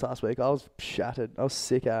performance last week. I was shattered. I was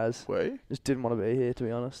sick as. Were you? Just didn't want to be here, to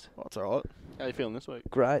be honest. Oh, it's alright. How you feeling this week?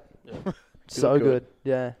 Great. Yeah. So look good. good.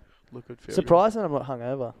 Yeah. Look good. Feel Surprised that I'm not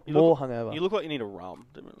hungover. You More look- hungover. You look like you need a rum.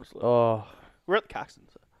 To be honest. Like, Oh, we're at the Caxton.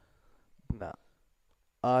 So. no.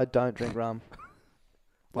 I don't drink rum.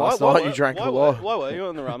 Last night you drank a lot. Why were you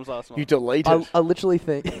on the rums last night? You deleted. I literally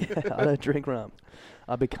think I don't drink rum.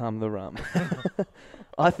 I become the rum.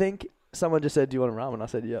 I think someone just said, "Do you want a rum?" And I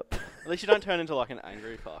said, "Yep." At least you don't turn into like an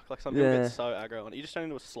angry fuck. Like some people Yeah. get so aggro on it. You just turn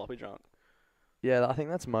into a sloppy drunk. Yeah, I think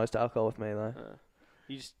that's most alcohol with me though.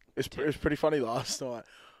 You just It was pretty funny last night.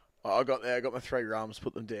 I got there, got my 3 rums,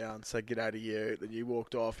 put them down, said get out of you. Then you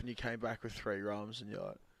walked off and you came back with 3 rums and you're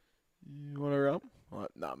like, you want a rum? I'm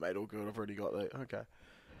like, nah, mate, all good. I've already got that. Okay.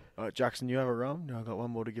 All right, Jackson, you have a rum? No, I got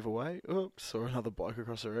one more to give away. Oops, saw another bloke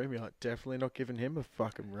across the room. You're like, definitely not giving him a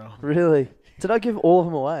fucking rum. Really? Did I give all of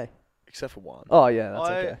them away? Except for one. Oh yeah, that's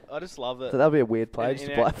okay. I just love that. So that'd be a weird play, In- just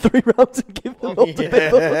in to buy our- 3 rums and give them all to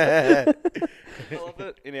people. Yeah. I love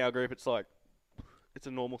that in our group. It's like it's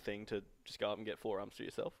a normal thing to just go up and get 4 rums for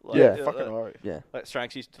yourself. Like, Yeah. Fucking alright. Yeah. Like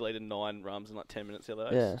Stranks used to deleted 9 rums in like 10 minutes the other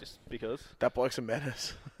day. Yeah. Just because. That bloke's a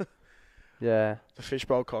menace. Yeah. The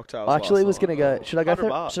fishbowl cocktails. I actually was last gonna night. go. Should I go 100 through?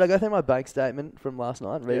 bucks. Should I go through my bank statement from last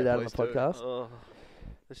night and read Yeah, it out on the please do. podcast? Oh,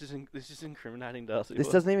 this is incriminating, Darcy. This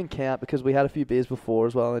What? doesn't even count because we had a few beers before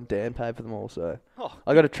as well, and Dan paid for them all. So Oh,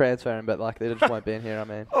 I got to transfer him, but like they just won't be in here. I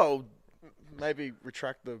mean, Oh, maybe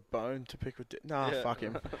retract the bone to pick with. Nah, Yeah. fuck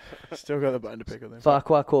him. Still got the bone to pick with him.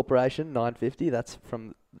 Farquhar Corporation $9.50. That's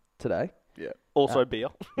from today. also beer.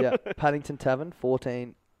 Yeah, Paddington Tavern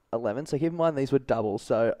 $14.11. So keep in mind these were doubles.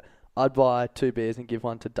 So I'd buy 2 beers and give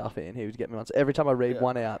one to Duffy, and he would get me one. So every time I read Yeah.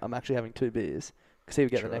 one out, I'm actually having 2 beers because he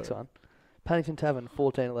would get the next True. one. Paddington Tavern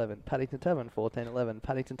 $14.11. Paddington Tavern $14.11.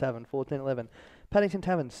 Paddington Tavern $14.11. Paddington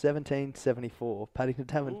Tavern $17.74. Paddington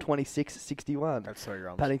Tavern Ooh. $26.61. That's 3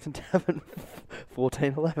 rums. Paddington Tavern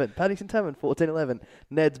 $14.11. Paddington Tavern $14.11.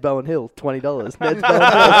 Ned's Bowen Hill $20. Ned's Bowen Hill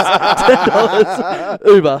 $10.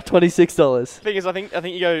 Uber $26. Thing is, I think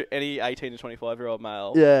you go any 18 to 25-year-old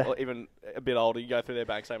male, Yeah. or even a bit older, you go through their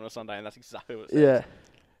bank statement on a Sunday, and that's exactly what it says. Yeah.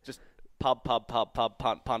 Pub, punt, pub,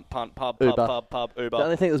 Uber. pub, Uber. The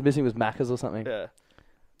only thing that was missing was Macca's or something. Yeah.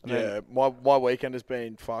 Yeah, my weekend has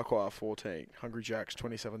been Farquhar 14, Hungry Jacks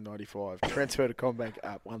 27.95, transfer to Combank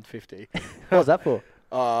app 150. What was that for?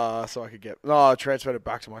 So I could get I transferred it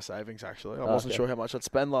back to my savings actually. I wasn't Okay. sure how much I'd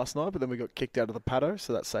spend last night, but then we got kicked out of the paddo,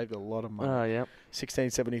 so that saved a lot of money. Oh, yeah.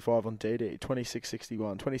 16.75 on DD,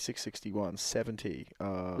 26.61, 26.61, 70.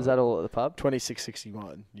 Is that all at the pub?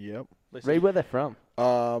 26.61? Yep. Read where they're from.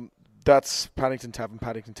 That's Paddington Tavern,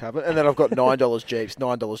 and then I've got $9 Jeeps,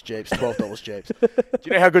 $9 Jeeps, $12 Jeeps. Do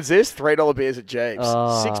you know how good's this? $3 beers at Jeeps,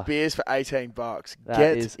 Ah. 6 beers for $18. That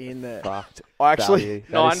Get is in there. Fucked. I actually, value.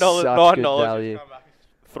 That is $9, such good $9. value.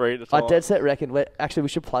 3 at a I time. dead set reckon. Actually, we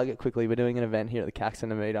should plug it quickly. We're doing an event here at the Caxton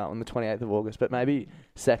to meet up on the 28th of August, but maybe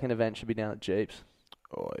second event should be down at Jeeps.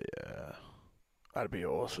 oh yeah, that'd be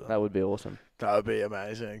awesome. That would be awesome. That would be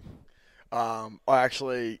amazing. I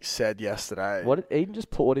actually said yesterday. What? Eden just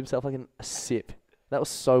poured himself like a sip. That was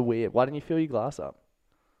so weird. Why didn't you fill your glass up?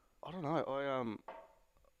 I don't know.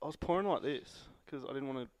 I was pouring like this because I didn't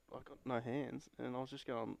want to. I got no hands, and I was just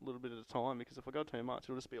going a little bit at a time because if I go too much,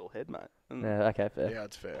 it'll just be all head, mate. And Yeah, okay, fair. Yeah,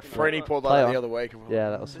 it's fair. know, Freddie like- pulled Play that on. the other week. Yeah,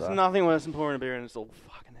 that was there's fair. nothing worse than pouring a beer and it's all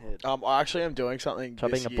fucking head. I actually am doing something. Try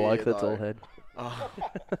this being a bloke year, that's though. all head.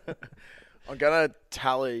 I'm gonna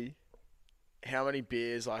tally how many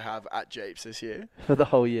beers I have at Jeeps this year. For the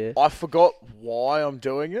whole year. I forgot why I'm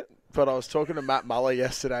doing it, but I was talking to Matt Muller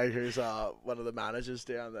yesterday, who's one of the managers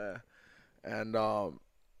down there, and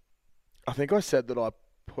I think I said that I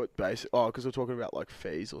put because we're talking about like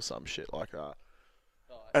fees or some shit like that.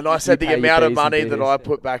 And I said You the pay your amount of fees and money that beers. I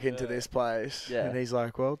put back into this place. Yeah. And he's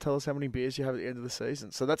like, well, tell us how many beers you have at the end of the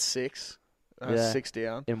season. So that's 6. Yeah. 6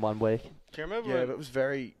 down. In 1 week. Do you remember? Yeah, but it was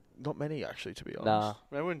not many actually, to be honest. Nah.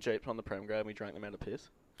 Remember when Jeep on the Prem grade and we drank them out of piss?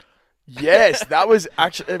 Yes, that was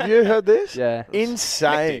actually. Have you heard this? Yeah.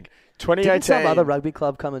 Insane. Hectic. 2018. Didn't some other rugby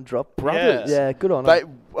club come and drop? Brothers. Yeah, good on They,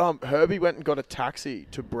 them. Herbie went and got a taxi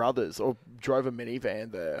to Brothers or drove a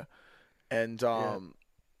minivan there, and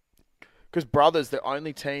because Brothers, the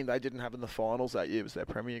only team they didn't have in the finals that year was their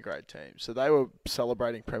Premier grade team. So they were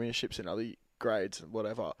celebrating premierships in other grades and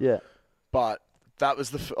whatever. Yeah. But that was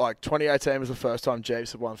 2018 was the first time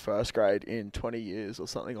Jeeps had won first grade in 20 years or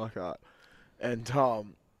something like that. And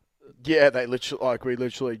yeah, we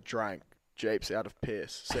literally drank Jeeps out of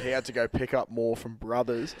piss. So he had to go pick up more from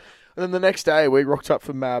Brothers. And then the next day we rocked up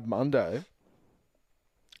for Mad Monday.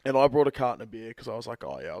 And I brought a carton of beer because I was like,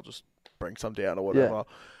 oh, yeah, I'll just bring some down or whatever. Yeah.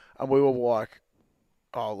 And we were like,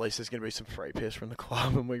 oh, at least there's going to be some free piss from the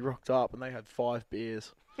club. And we rocked up and they had 5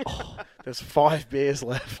 beers. There's 5 beers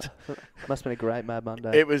left. Must have been a great Mad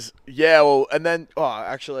Monday. It was, yeah, well, and then,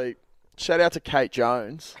 actually, shout out to Kate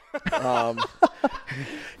Jones.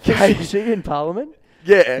 Is she in Parliament?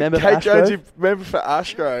 Yeah, Member for Kate Jones, Ashgrove? member for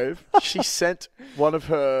Ashgrove. She sent one of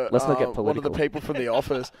her, Let's not get one of the political. people from the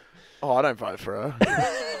office. Oh, I don't vote for her.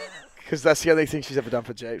 Because that's the only thing she's ever done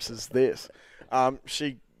for Jeeps is this.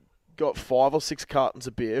 She got 5 or 6 cartons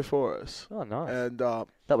of beer for us. Oh, nice. And that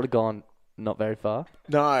would have gone not very far.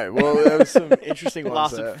 no, well, there was some interesting It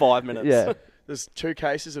ones lasted there. 5 minutes. Yeah. There's 2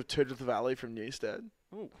 cases of Two to the Valley from Newstead.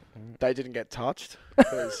 Ooh. They didn't get touched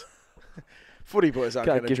because footy boys aren't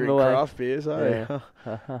Can't going to give 'em drink away. craft beers, eh?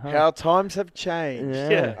 Yeah. How times have changed.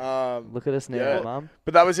 Yeah. Look at us now, yeah. Mum.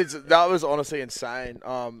 But that was honestly insane.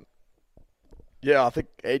 Yeah, I think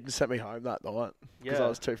Eden sent me home that night because I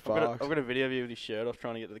was too I've far. got a video of you with your shirt off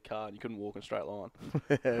trying to get to the car and you couldn't walk in a straight line.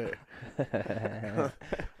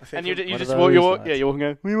 And you One of just those you're nights. walking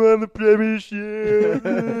going, we won the premiership.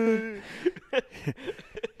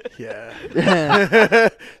 Yeah.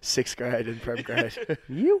 6th grade and Prem grade.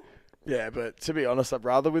 You? Yeah, but to be honest, I'd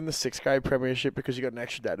rather win the 6th grade premiership because you got an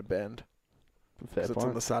extra day to bend. Fair Because it's on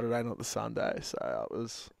point. the Saturday, not the Sunday. So it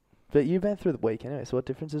was. But you've been through the week anyway, so what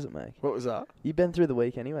difference does it make? What was that? You've been through the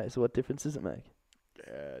week anyway, so what difference does it make?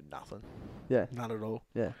 Nothing. Yeah. None at all.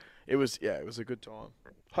 Yeah. It was a good time.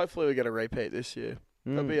 Hopefully we get a repeat this year.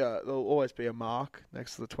 There'll always be a mark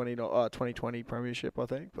next to the 2020 premiership, I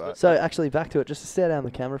think. But So actually, back to it. Just stare down the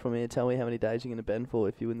camera for me and tell me how many days you're going to bend for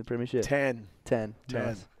if you win the premiership. 10. 10. 10.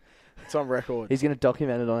 Nice. It's on record. He's going to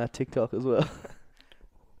document it on our TikTok as well.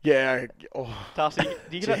 Yeah. Oh, Darcy,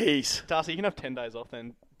 you can jeez. Darcy, you can have 10 days off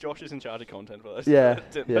then. Josh is in charge of content for those. Yeah.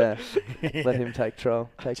 10 Yeah. Let him take control.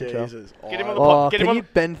 Take control. Jesus. Get him on the Oh, pod. Get can him you on.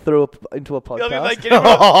 bend through into a I was gonna podcast? say, get him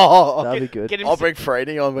on. That'd be good. Get him. I'll bring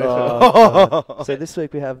Frady on with Oh, so this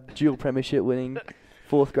week we have dual premiership winning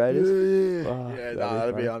 4th graders. Yeah, Oh,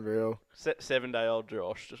 that'd be fun. unreal. 7-day-old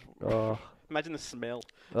Josh. Just Oh, imagine the smell.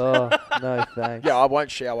 oh, no thanks. Yeah, I won't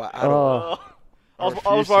shower at all. Oh, I was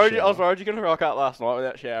refuse to worried. I shower. was worried you're gonna rock out last night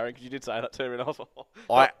without showering because you did say that to me, and I was like, oh.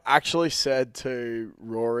 I actually said to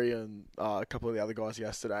Rory and a couple of the other guys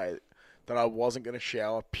yesterday that I wasn't going to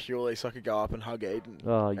shower purely so I could go up and hug Eden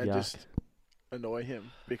oh, and yuck. just annoy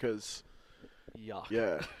him because, yuck.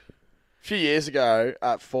 yeah. A few years ago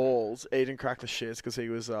at Falls, Eden cracked the shits because he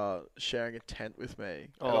was sharing a tent with me. And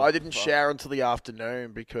Oh, I didn't fuck. shower until the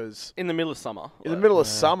afternoon because In the middle of summer. in the like, middle of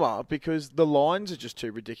summer because the lines are just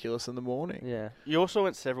too ridiculous in the morning. Yeah. You also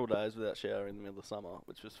went several days without showering in the middle of summer,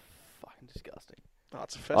 which was fucking disgusting. Oh,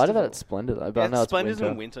 it's a I festival. did that at Splendid though, but I Yeah, know it's Splendid's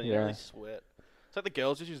winter. in winter. You don't really sweat. It's like the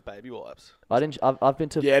girls just use baby wipes. I didn't. I've been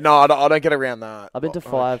to. Yeah, no, I don't get around that. I've been to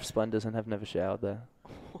Oh, 5 Splendors and have never showered there.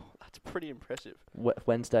 That's pretty impressive.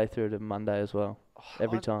 Wednesday through to Monday as well.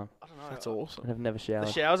 Every time. I don't know. That's awesome. And have never The showered.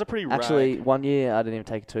 showers are pretty Actually, rag. one year I didn't even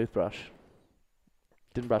take a toothbrush.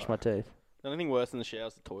 Didn't brush my teeth. The only thing worse than the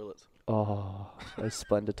showers is the toilets. Oh, those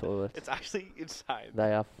Splendid toilets. It's actually insane.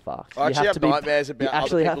 They are fucked. I actually have to be. nightmares about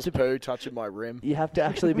actually other have people's poo touching my rim. You have to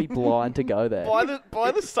actually be blind to go there.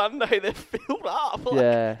 By the Sunday, they're filled up. Like,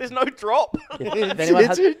 Yeah. There's no drop. If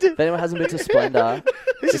anyone hasn't been to Splendor,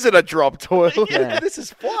 This isn't a drop toilet. Yeah. This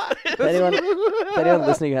is flat. if anyone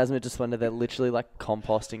listening who hasn't been to Splendor, they're literally like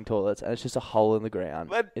composting toilets, and it's just a hole in the ground.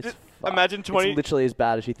 But It's just fucked. imagine 20 It's literally as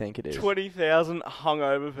bad as you think it is. 20,000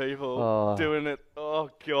 hungover people Oh. doing it. Oh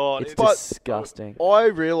god, It's But- disgusting. I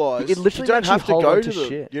realise It literally you don't makes you have to hold go on to to them.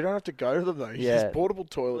 shit. You don't have to go to them though. You Yeah. use portable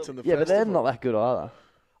toilets in the Yeah, but they're festival. not that good either.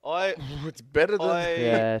 I It's better than.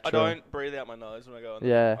 Yeah, I true. don't breathe out my nose when I go in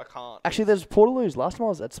Yeah. there. I can't. Actually, there's Portaloos. Last time I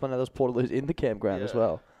was at Splendor, there was Portaloos in the campground as Yeah.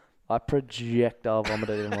 well. I projectile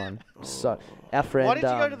vomited in one. So our friend. Why did you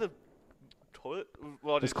go to the toilet?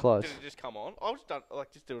 Well, Just close. Did it just come on? I was done.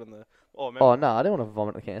 Like just do it in the. Oh, remember, Oh no, I didn't want to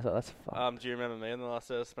vomit in the campsite. That's fun. do you remember me in the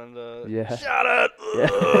last Spender? Yeah. Shut it.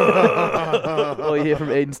 Yeah. All you hear from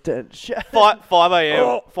Eden's tent. Shut. 5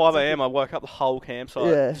 a.m. 5 a.m. I woke up the whole campsite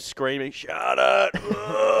Yeah. just screaming, "Shut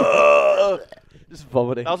it!" Just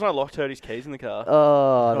vomiting. That was when I locked Hurdy's keys in the car.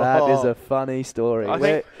 Oh, that is a funny story. I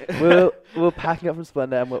We're, think- we're, we're packing up from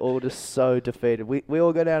Splendor and we're all just so defeated. We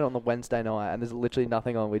all go down on the Wednesday night and there's literally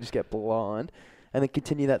nothing on. We just get blind, and then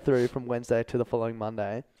continue that through from Wednesday to the following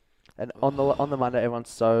Monday. And on the Monday, everyone's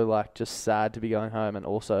so like just sad to be going home and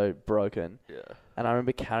also broken. Yeah. And I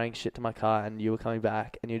remember carrying shit to my car, and you were coming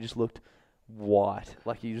back, and you just looked white,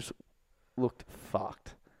 like you just looked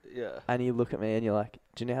fucked. Yeah. And you look at me, and you're like,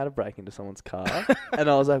 "Do you know how to break into someone's car?" And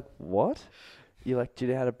I was like, "What?" You're like, "Do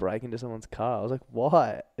you know how to break into someone's car?" I was like,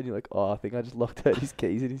 "Why?" And you're like, "Oh, I think I just locked out his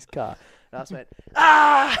keys in his car." And I just went,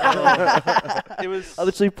 "Ah!" It was. I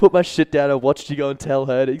literally put my shit down and watched you go and tell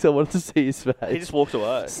Hurdy because I wanted to see his face. He just walked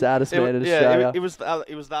away. Saddest man in Australia. It was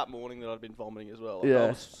that morning that I'd been vomiting as well. Like, Yeah. I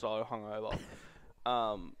was so hungover.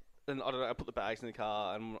 And I don't know. I put the bags in the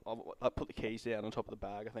car and I put the keys down on top of the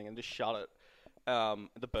bag, I think, and just shut it.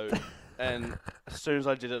 The boot. And as soon as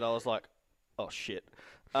I did it, I was like, "Oh shit."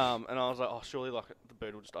 And I was like, "Oh, surely like the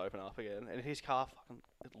boot will just open up again." And his car fucking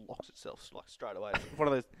it locks itself like straight away. It's one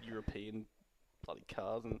of those European bloody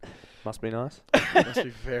cars, and Must be nice. Must be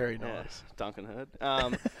very yeah, nice. Duncan heard.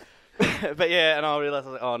 But yeah, and I realised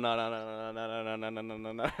I was like, "Oh no."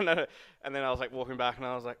 And then I was like walking back, and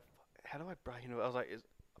I was like, "How do I break into it?" I was like,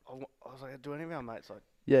 "Do any of our mates like?"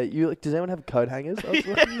 Yeah, you like? Does anyone have coat hangers? I was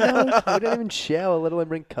like, no, we don't even shower, let alone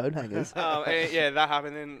bring coat hangers. And yeah, that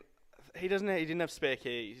happened. Then he didn't have spare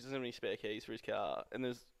keys. He doesn't have any spare keys for his car. And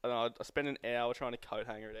I spent an hour trying to coat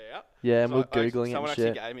hanger it out. Yeah, and So we were googling it someone and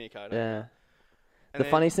actually shit. gave me a coat Yeah. hanger. And The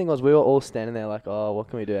then- funniest thing was we were all standing there like, "Oh, what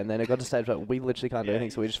can we do?" And then it got to stage like we literally can't do Yeah.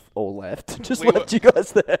 anything, so we just all left. Just We left you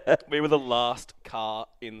guys there. we were the last car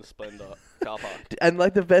in the Splendor car park. And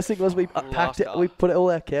like the best thing was we Last packed it, car. we put all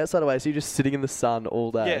our care outside away, so you're just sitting in the sun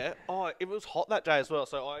all day. Yeah. Oh, it was hot that day as well.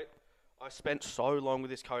 So I spent so long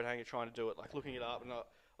with this coat hanger trying to do it, like looking it up, and I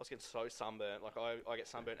was getting so sunburnt. Like I get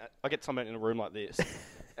sunburnt in a room like this,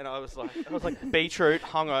 and I was like beetroot,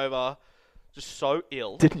 hungover, just so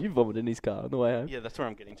ill. Didn't you vomit in his car on the way home? Yeah, that's where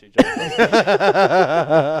I'm getting to, John.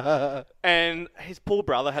 And his poor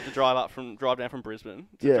brother had to drive down from Brisbane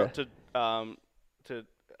Yeah.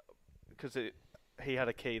 because he had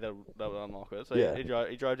a key that would unlock it. So Yeah.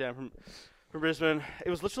 he drove down from Brisbane. It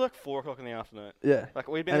was literally like 4 o'clock in the afternoon. Yeah. Like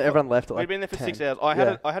we'd been And there everyone left at we'd like been there for 10. 6 hours.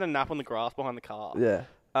 I had a nap on the grass behind the car. Yeah.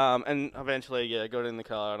 And eventually, got in the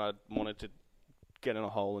car and I wanted to get in a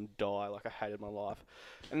hole and die. Like I hated my life.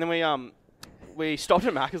 And then we stopped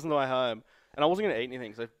at Macca's on the way home, and I wasn't going to eat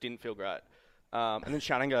anything because I didn't feel great. And then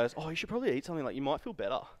Shannon goes, "Oh, you should probably eat something. Like you might feel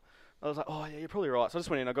better." I was like, "Oh yeah, you're probably right." So I just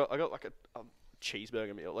went in. I got like a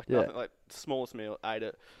cheeseburger meal, like Yeah. nothing, like smallest meal. Ate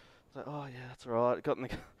it. I was like, "Oh yeah, that's all right." Got in the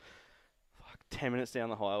 10 minutes down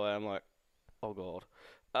the highway. I'm like, "Oh god."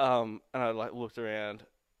 And I like looked around.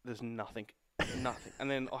 There's nothing. And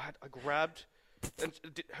then I grabbed. And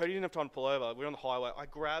Hurdy didn't have time to pull over. We were on the highway. I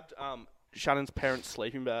grabbed Shannon's parents'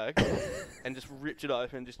 sleeping bag and just ripped it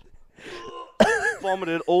open, just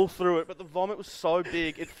vomited all through it. But the vomit was so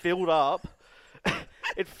big, it filled up.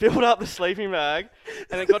 It filled up the sleeping bag,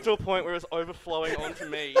 and it got to a point where it was overflowing onto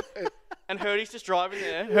me. And Hurdy's just driving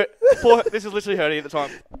there. This is literally Hurdy at the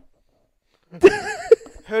time.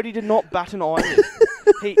 Hurdy did not bat an eyelid.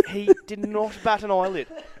 He did not bat an eyelid.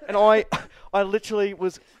 And I literally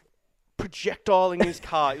was projectiling his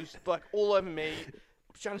car. It was like all over me.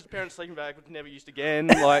 Shannon's parents' sleeping bag was never used again.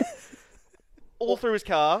 Like all through his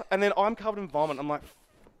car, and then I'm covered in vomit. I'm like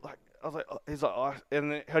I was like, he's like, oh.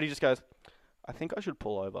 And then Hurdy just goes, "I think I should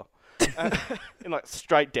pull over." In like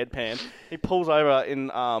straight deadpan, he pulls over in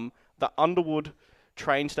the Underwood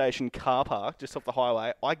train station car park just off the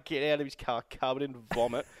highway. I get out of his car covered in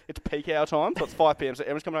vomit. It's peak hour time, so it's 5 p.m. So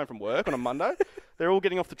everyone's coming home from work on a Monday. They're all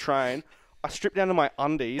getting off the train. I strip down to my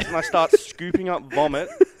undies and I start scooping up vomit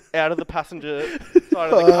out of the passenger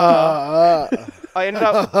side of the car. I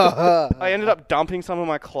ended up dumping some of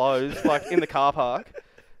my clothes like in the car park.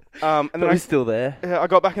 And then But he's still there. I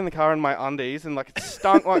got back in the car in my undies and like it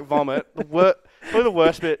stunk like vomit. Probably the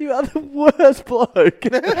worst bit. You are the worst bloke.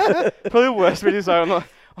 Probably the worst bit is though,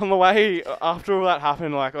 on the way after all that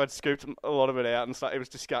happened, like I'd scooped a lot of it out and stuff. It was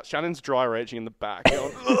disgusting. Shannon's dry reaching in the back,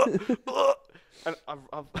 going, and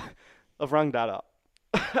I've rung Dad up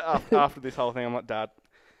after this whole thing. I'm like, "Dad,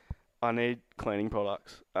 I need cleaning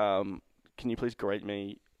products. Can you please greet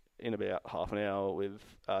me in about half an hour with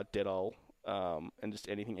Dettol and just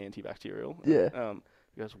anything antibacterial?" Yeah.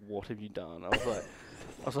 He goes, "What have you done?" I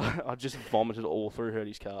was like, I just vomited all through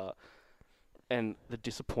Hurdy's car, and the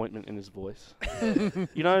disappointment in his voice.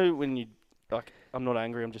 You know when you like, I'm not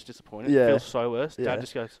angry, I'm just disappointed. Yeah. It feels so worse. Yeah. Dad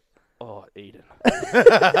just goes, "Oh, Eden."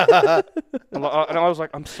 And I was like,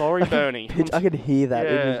 "I'm sorry, Bernie." I could hear that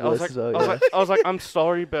in his I was voice. like, I was like, "I'm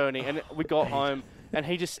sorry, Bernie." And we got home, and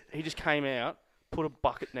he just came out, put a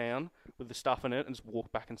bucket down, with the stuff in it and just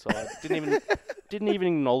walked back inside. Didn't even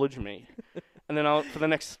acknowledge me. And then for the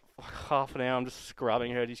next half an hour, I'm just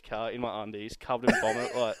scrubbing Hurdy's car in my undies, covered in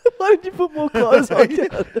vomit. Like, Why did you put more clothes on?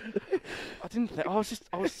 I didn't. I was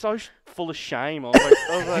so full of shame. I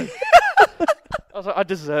was like, I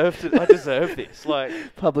deserved it. I deserve this. Like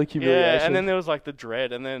Public humiliation. yeah. And then there was like the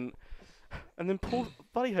dread, and then poor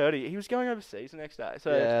buddy Hurdy, he was going overseas the next day.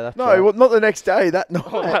 So Yeah, that's No, right. well, not the next day. That night.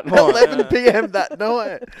 that night, 11 p.m. that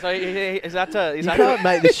night. so he's had to. You can't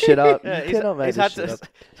make this shit up. Yeah, You cannot make he's this had shit to, up.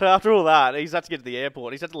 so after all that, he's had to get to the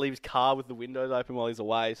airport. He's had to leave his car with the windows open while he's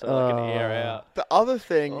away, so I can air out. The other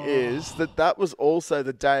thing is that was also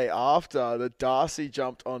the day after that Darcy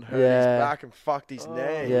jumped on Hurdy's Yeah. back and fucked his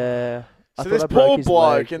knee. Yeah. I So thought this I broke poor his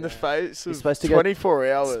bloke leg. in the face of supposed to go- 24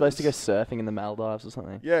 hours. Supposed to go surfing in the Maldives or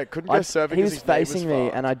something. Yeah, couldn't go surfing. He 'cause was his knee facing me,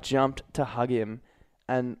 fucked. and I jumped to hug him,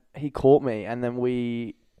 and he caught me, and then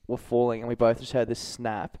we were falling, and we both just heard this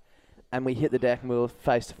snap, and we hit the deck, and we were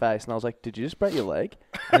face to face, and I was like, "Did you just break your leg?"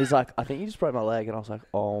 And he's like, "I think you just broke my leg," and I was like,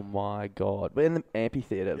 "Oh my god!" But in the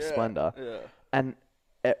amphitheater of Yeah. Splendor, Yeah. and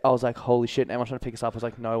I was like, "Holy shit!" And everyone trying to pick us up. I was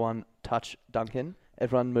like, "No one touch Duncan.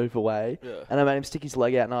 Everyone move away." Yeah. And I made him stick his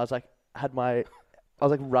leg out, and I was like, I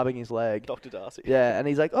was like rubbing his leg. Dr. Darcy. Yeah, and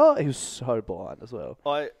he's like, "Oh," he was so blind as well.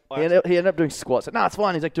 I He ended up doing squats. No, it's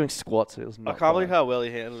fine. He's like doing squats. It was I not can't believe fine. how well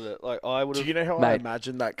he handled it. Like I would Do have. you know how I Mate.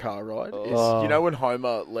 imagine that car ride? Is, Oh. you know when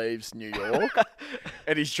Homer leaves New York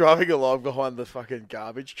and he's driving along behind the fucking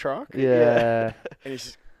garbage truck? Yeah. And he's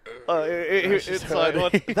just, It's just like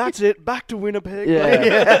hurting. that's it. Back to Winnipeg. Yeah. Like,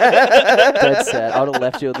 Dead sad. I would have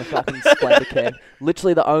left you in the fucking Splendor camp.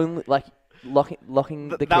 Literally the only, like, locking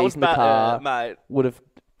the that keys was in the bad, car mate.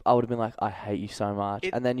 I would have been like, "I hate you so much."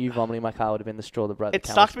 It- And then you vomiting in my car would have been the straw that broke It the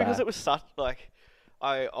camel's sucked because back. it was such like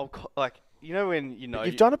like you know when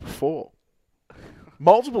you've done it before.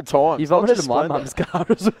 Multiple times. You not vomited just in my Splendor. mum's car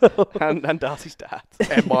as well. and Darcy's dad.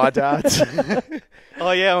 And my dad's. Oh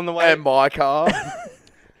yeah, on the way. And my car.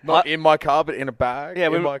 Not in my car, but in a bag. Yeah,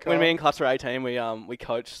 in when, my car. when me and Klutz were 18, we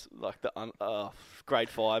coached like the grade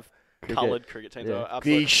 5 coloured cricket teams. They were the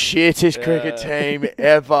absolute, shittest cricket team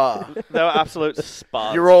ever. they were absolute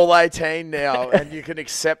spuds. You're all 18 now, and you can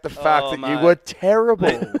accept the fact Oh, that you mate. were terrible.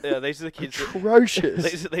 Yeah, these are the kids.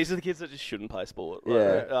 Atrocious. These are the kids that just shouldn't play sport.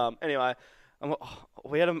 Like, Yeah. Anyway,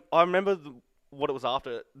 I remember what it was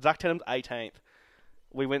after. Zach Tenham's 18th.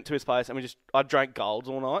 We went to his place and I drank golds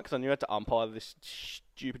all night because I knew I had to umpire this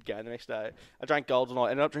stupid game the next day. I drank golds all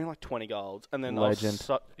night. Ended up drinking like 20 golds, and then Legend.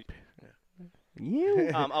 I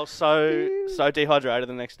was so dehydrated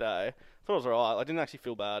the next day. Thought it was alright. I didn't actually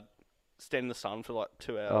feel bad. Stand in the sun for like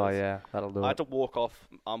 2 hours. Oh, yeah. That'll do I had it. to walk off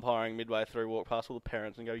umpiring midway through, walk past all the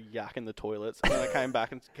parents and go yak in the toilets. And then I came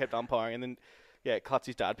back and kept umpiring. And then, yeah,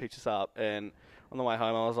 Klutzy's dad picked us up. And on the way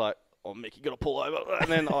home, I was like, "Oh, Mick, you got to pull over."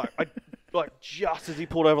 And then I just as he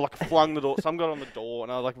pulled over, like, flung the door. Some got on the door,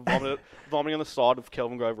 and I was like vomiting on the side of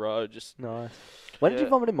Kelvin Grove Road. Just Nice. When did you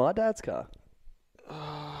Yeah. vomit in my dad's car?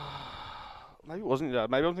 maybe it wasn't your dad.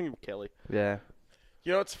 Maybe I'm thinking of Kelly. Yeah.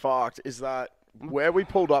 You know what's fucked is that where we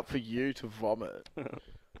pulled up for you to vomit.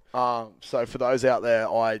 So for those out there,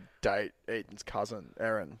 I date Eaton's cousin,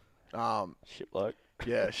 Erin. Shit bloke.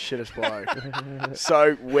 Yeah, shittest bloke.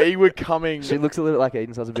 So we were coming. She looks a little like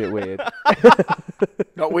Eden, so it's a bit weird.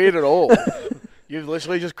 Not weird at all. You've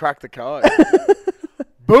literally just cracked the code.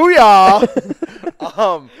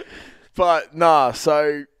 Booyah! But nah,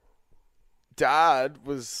 so Dad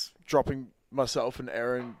was dropping myself and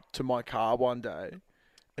Erin to my car one day,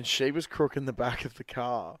 and she was crooking the back of the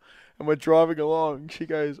car. And we're driving along. She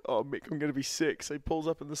goes, "Oh, Mick, I'm going to be sick." So he pulls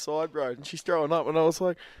up in the side road, and she's throwing up. And I was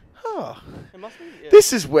like, It must be. Yeah.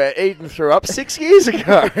 this is where Eden threw up 6 years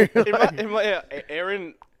ago.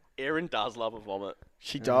 Erin does love a vomit.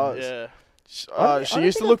 She does. Yeah. I She don't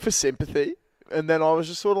used to think look for sympathy, and then I was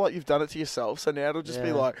just sort of like, "You've done it to yourself." So now it'll just be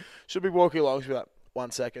Yeah. like, she'll be walking along, she'll be like, "1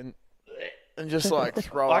 second," and just like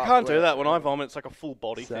throw I up. can't do that. When I vomit, it's like a full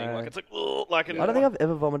body thing. Same. Like it's like, ugh, like I don't think I've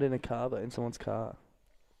ever vomited in a car, though, in someone's car.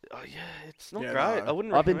 Oh yeah, it's not Yeah, great. no. I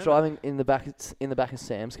wouldn't. I've been recommend driving in the back of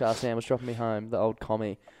Sam's car. Sam was dropping me home, the old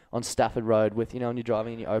commie, on Stafford Road with, when you're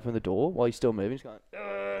driving and you open the door while you're still moving, just going,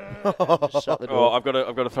 just shut the it. door. Oh, I've got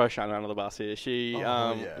to throw Shannon under the bus here. She,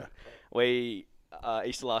 yeah. we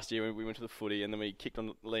Easter last year we went to the footy and then we kicked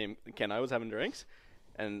on Liam. Keno was having drinks,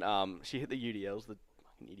 and she hit the UDLs, the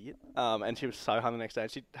fucking idiot. And she was so hung the next day.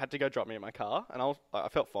 And she had to go drop me at my car, and I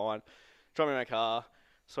felt fine. Drop me in my car.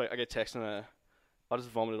 So I get texting her. I just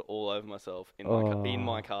vomited all over myself in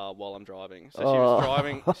my car while I'm driving. So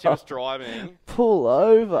she was driving. Pull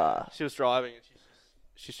over. She was driving, and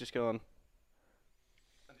she's just going,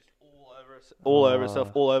 and just all over herself,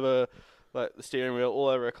 all over like the steering wheel all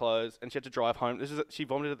over her clothes, and she had to drive home. She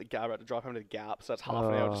vomited at the Gap, had to drive home to the Gap, so that's half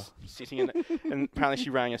an hour just sitting in it. And apparently she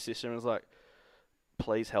rang her sister and was like,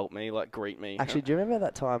 please help me, like greet me. Actually, do you remember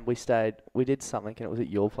that time we did something and it was at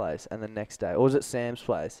your place, and the next day, or was it Sam's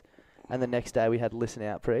place? And the next day we had Listen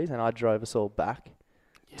Out Prees, and I drove us all back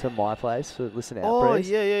to my place for Listen Out Prees.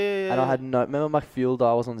 Oh, yeah. And I had remember my fuel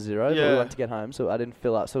dial was on 0, but we Yeah. went to get home, so I didn't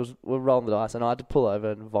fill up. So we're rolling the dice, and I had to pull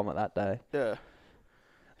over and vomit that day. Yeah.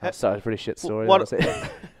 So it's a pretty shit story. Why honestly.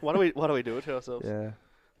 do we do it to ourselves? Yeah.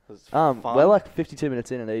 It's fun. We're like 52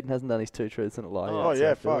 minutes in, and Eden hasn't done his 2 truths and a lie yet. Oh, so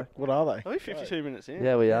yeah, I feel fuck. What are they? Are we 52 minutes in?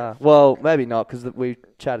 Yeah, we are. Well, maybe not, because we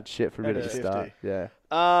chatted shit for a bit at the 50. start. Yeah.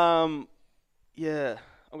 Yeah.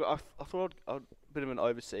 I thought I'd a bit of an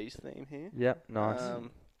overseas theme here. Yep, nice.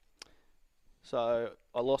 So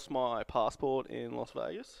I lost my passport in Las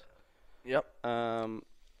Vegas. Yep. I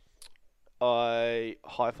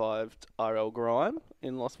high-fived RL Grime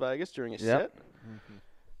in Las Vegas during a set.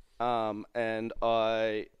 And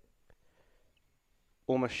I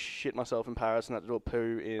almost shit myself in Paris and had to do a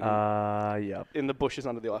poo in the bushes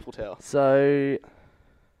under the Eiffel Tower. So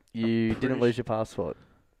you didn't lose your passport?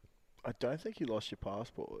 I don't think you lost your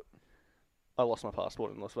passport. I lost my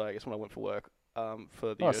passport in Las Vegas when I went for work.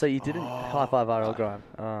 For the So you didn't high five RL Grime?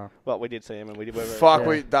 Oh. But we did see him, and we did. Fuck,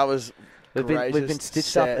 that was. We've been stitched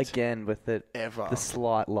set up again with the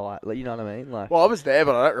slight light. Like, you know what I mean? Like, well, I was there,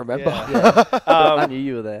 but I don't remember. Yeah. I knew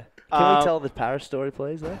you were there. Can we tell the Paris story,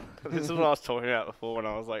 please? Though this is what I was talking about before, when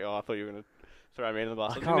I was like, I thought you were gonna throw me into the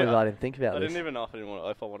bus. I can't believe I didn't think about this. I didn't even know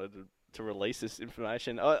if I wanted to release this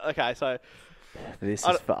information. Okay, so. This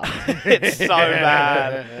is fun. It's so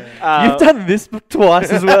bad. You've done this twice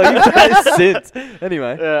as well. You've done it since.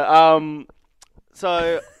 Anyway. Yeah.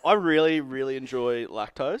 So I really, really enjoy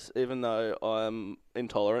lactose, even though I'm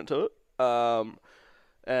intolerant to it. And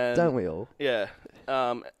don't we all? Yeah.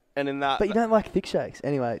 And in that. But you don't like thick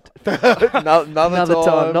another time.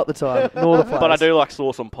 Not the time. Nor the place. But I do like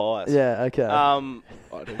sauce on pies. Yeah. Okay. I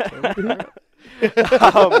do too.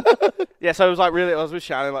 Yeah, so it was like really. I was with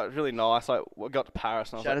Shannon, like really nice. Like we got to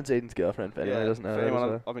Paris, and I was Shannon's Eden's girlfriend. For anyone who doesn't know. For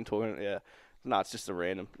anyone I've been talking. Yeah, no, it's just a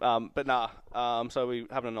random. But nah. So we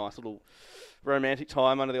having a nice little romantic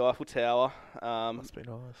time under the Eiffel Tower. Must be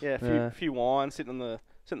nice. Yeah, a few wines, sitting in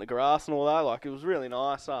the grass and all that. Like it was really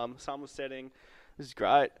nice. Sun was setting. This is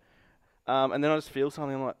great. And then I just feel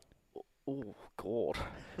something. I'm like, oh God.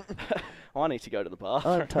 I need to go to the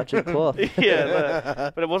bathroom. I'm touching cloth.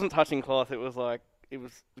 Yeah, but it wasn't touching cloth. It was like, it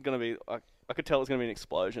was going to be, I could tell it was going to be an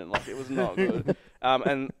explosion. Like, it was not good.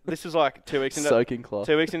 And this was like 2 weeks into... Soaking cloth.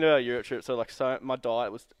 2 weeks into our Europe trip, so my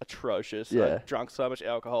diet was atrocious. Yeah. I drank so much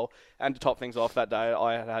alcohol. And to top things off that day,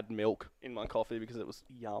 I had milk in my coffee because it was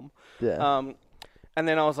yum. Yeah. And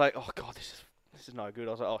then I was like, oh God, this is no good.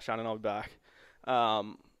 I was like, oh, Shannon, I'll be back.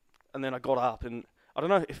 And then I got up, and I don't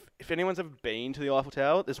know if anyone's ever been to the Eiffel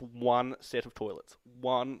Tower. There's one set of toilets,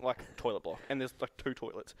 one toilet block, and there's 2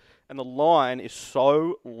 toilets, and the line is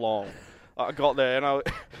so long. I got there, and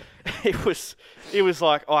it was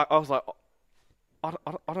like I was like, I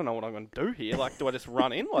don't know what I'm going to do here. Like, do I just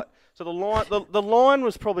run in? Like, so the line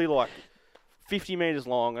was probably like 50 meters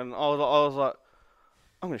long, and I was like,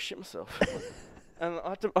 I'm going to shit myself. And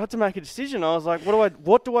I had to make a decision. I was like,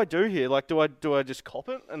 what do I do here? Like, do I just cop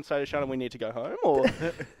it and say to Shannon, we need to go home? Or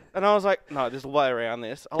and I was like, no, there's a way around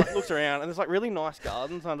this. I looked around, and there's really nice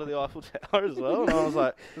gardens under the Eiffel Tower as well. And I was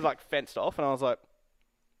like, it was fenced off, and I was like,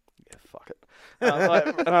 yeah, fuck it.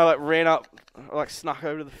 And I ran up, snuck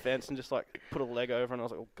over to the fence and just put a leg over, and I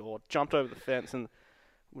was like, oh God, jumped over the fence and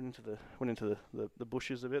went into the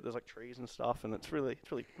bushes a bit. There's trees and stuff, and it's really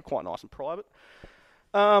quite nice and private.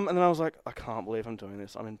 And then I was like, I can't believe I'm doing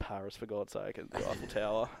this. I'm in Paris, for God's sake, at the Eiffel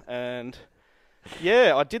Tower. And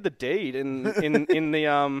yeah, I did the deed in the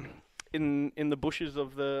bushes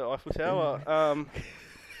of the Eiffel Tower.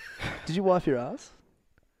 Did you wipe your ass?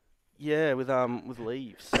 Yeah, with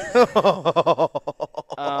leaves.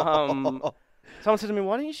 Someone said to me,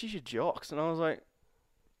 "Why don't you use your jocks?" And I was like,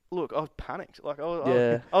 look, I was panicked. I was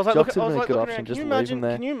like, jocks looking have been a good around. option. Just leave them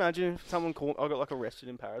there. Can you imagine if someone I got arrested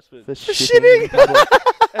in Paris for shitting?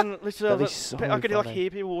 And literally, so I could funny. hear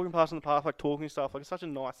people walking past in the park, talking and stuff. It's such a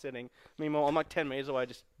nice setting. Meanwhile, I'm 10 meters away,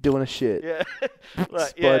 just doing a shit. Yeah,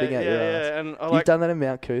 exploding at your ass. And you've done that in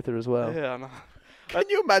Mount Cootha as well. Yeah, I know. Can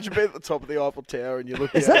you imagine being at the top of the Eiffel Tower and you're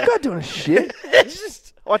looking? Is that guy doing a shit? It's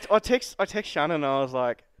just I text Shannon and I was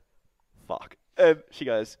like, "Fuck," and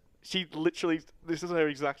she literally, this is her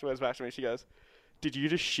exact words back to me. She goes, "Did you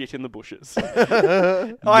just shit in the bushes?"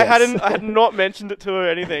 I had not mentioned it to her or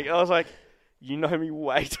anything. I was like, you know me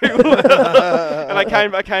way too well. And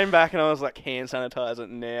I came back and I was like, hand sanitizer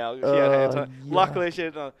now. She had hand sanitizer. Luckily, she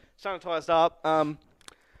had sanitized up.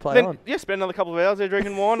 Play on. Yeah, spent another couple of hours there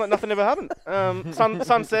drinking wine like nothing ever happened.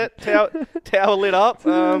 Sunset, tower lit up.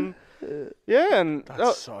 Yeah, and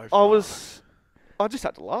That's so funny. I just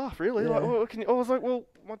had to laugh, really. Yeah. Like, I was like, well,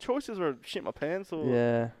 my choices were shit my pants or...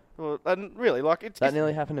 Yeah. And really, like That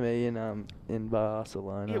nearly happened to me in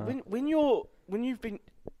Barcelona. yeah. When you've been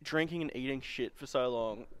drinking and eating shit for so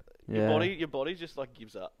long, Yeah. your body just like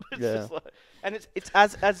gives up. It's Yeah. just like, and it's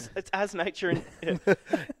as nature and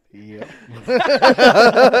Yeah.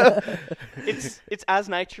 it's as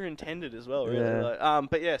nature intended as well, really. Yeah. Like,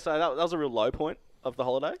 but yeah, so that was a real low point of the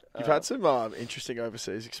holiday. You've had some interesting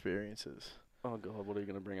overseas experiences. Oh god, what are you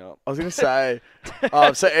going to bring up? I was going to say,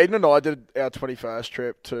 so Eden and I did our 21st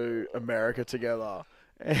trip to America together,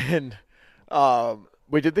 and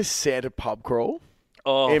we did this Santa pub crawl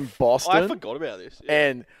in Boston. I forgot about this. Yeah.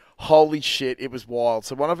 And holy shit, it was wild.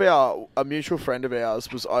 So one of a mutual friend of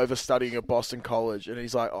ours was over studying at Boston College, and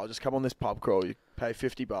he's like, "Oh, just come on this pub crawl. You pay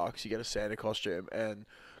 $50, you get a Santa costume, and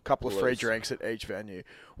a couple of free drinks at each venue."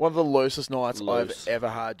 One of the loosest nights I've ever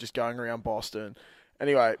had, just going around Boston.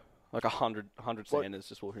 Anyway, like 100 Santas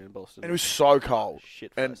just walking in Boston. and it was so cold.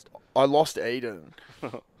 Shit And faced. I lost Eden,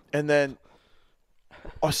 and then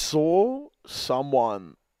I saw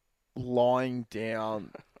someone lying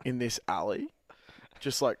down in this alley,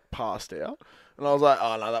 just like passed out. And I was like,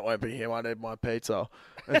 oh no, that won't be him. I need my pizza.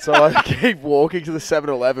 And so I keep walking to the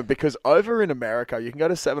 7-Eleven, because over in America, you can go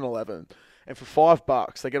to 7-Eleven and for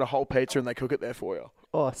 $5, they get a whole pizza and they cook it there for you.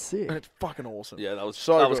 Oh, sick. And it's fucking awesome. Yeah, that was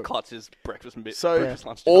good. Clutch's breakfast and bit. So breakfast,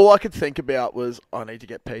 lunch, all dinner. I could think about was, I need to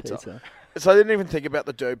get pizza. So I didn't even think about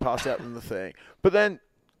the dude passed out in the thing. But then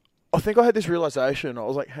I think I had this realization. I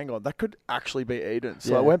was like, hang on, that could actually be Eden.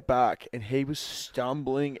 So I went back and he was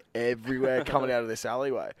stumbling everywhere coming out of this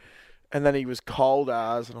alleyway. And then he was cold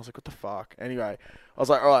as, and I was like, what the fuck? Anyway, I was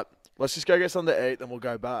like, all right, let's just go get something to eat, then we'll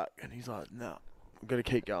go back. And he's like, no, I'm going to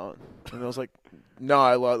keep going. And I was like,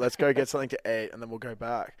 no, let's go get something to eat, and then we'll go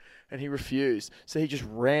back. And he refused. So he just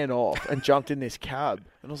ran off and jumped in this cab.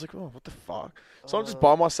 And I was like, oh, what the fuck? So I'm just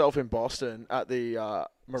by myself in Boston at the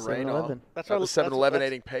marina. 7-Eleven. At the 7-Eleven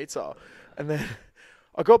eating pizza. And then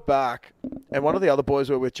I got back, and one of the other boys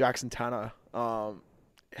we were with, Jackson Tanner,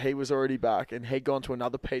 he was already back, and he'd gone to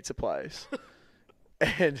another pizza place.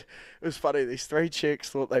 And it was funny. These three chicks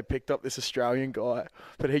thought they picked up this Australian guy,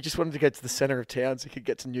 but he just wanted to get to the centre of town so he could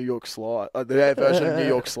get to New York Slice, their version of New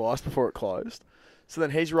York Slice before it closed. So then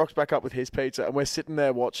he's rocked back up with his pizza, and we're sitting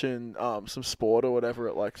there watching some sport or whatever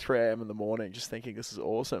at like 3 a.m. in the morning, just thinking this is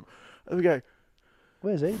awesome. And we go,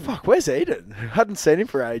 Where's Eden? fuck, where's Eden? Hadn't seen him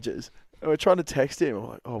for ages. And we're trying to text him. We're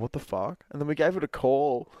like, oh, what the fuck? And then we gave it a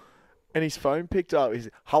call, and his phone picked up. He's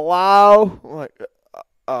hello? I'm like,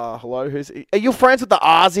 hello, who's he? Are you friends with the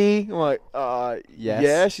Aussie? I'm like, Yes.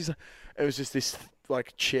 yeah. She's like, it was just this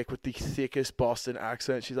like chick with the thickest Boston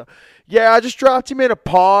accent. She's like, yeah, I just dropped him in a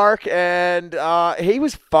park, and he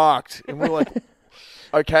was fucked. And we're like,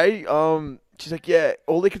 okay. She's like, yeah,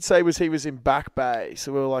 all they could say was he was in Back Bay.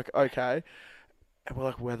 So we were like, okay. And we're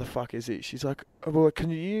like, where the fuck is he? She's like, well,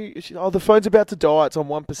 can you? She's, oh, the phone's about to die. It's on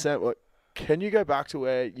 1%. We're like, can you go back to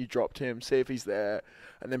where you dropped him, see if he's there,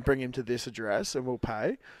 and then bring him to this address, and we'll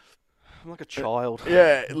pay? I'm like a child.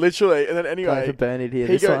 Yeah, literally. And then Going anyway, for Bernard here.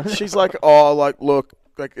 This one. she's like, oh, like, look,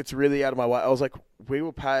 like, it's really out of my way. I was like, we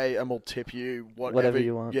will pay and we'll tip you whatever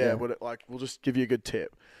you want, Yeah, yeah. like, we'll just give you a good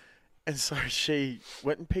tip. And so she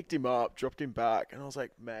went and picked him up, dropped him back, and I was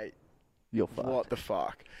like, mate, You're fucked. what the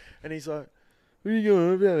fuck? And he's like, what are you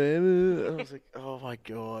going about, man? And I was like, oh my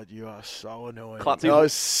God, you are so annoying. Clutzy. And I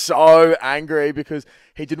was so angry because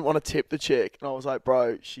he didn't want to tip the chick. And I was like,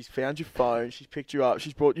 bro, she's found your phone, she's picked you up,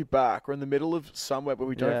 she's brought you back. We're in the middle of somewhere where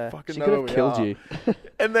we don't fucking she know could where have we killed are. you.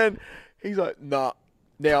 And then he's like, nah.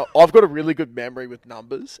 Now, I've got a really good memory with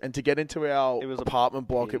numbers. And to get into our It was a apartment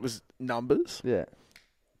block, pin. it was numbers. Yeah.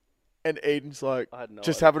 And Eden's like, I had no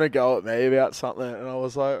just idea. having a go at me about something. And I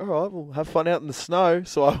was like, all right, we'll have fun out in the snow.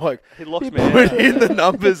 So I like He locked me put out. in the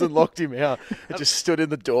numbers and locked him out. I just stood in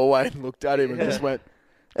the doorway and looked at him and just went,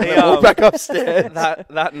 and He, then walked back upstairs.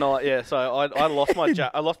 that night, yeah. So I lost my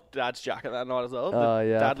I lost Dad's jacket that night as well. Oh,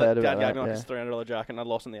 yeah, I've Dad heard about gave me that, like yeah. his $300 jacket, and I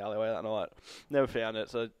lost in the alleyway that night. Never found it.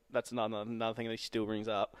 So that's another thing that he still brings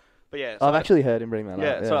up. But yeah, so I've actually heard him bring that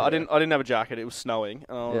yeah. up. So I didn't have a jacket. It was snowing,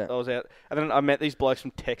 and I was out. And then I met these blokes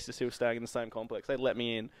from Texas who were staying in the same complex. They let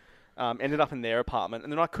me in. Ended up in their apartment,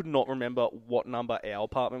 and then I could not remember what number our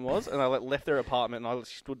apartment was. And I left their apartment, and I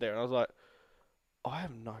stood there, and I was like, I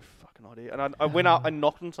have no fucking idea. And I went up, I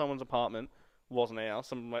knocked on someone's apartment, wasn't ours.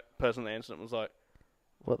 Some person that answered it was like,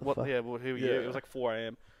 What the fuck? Yeah, who are you? Yeah. It was like 4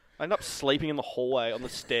 a.m. I ended up sleeping in the hallway on the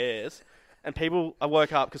stairs, and I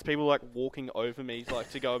woke up because people were like walking over me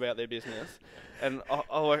like to go about their business, and I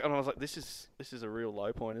was like, this is a real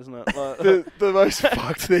low point, isn't it? Like, The most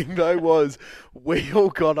fucked thing though was we all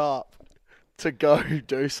got up to go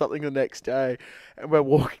do something the next day, and we're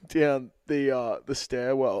walking down the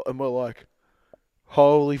stairwell, and we're like,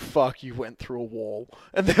 holy fuck, you went through a wall.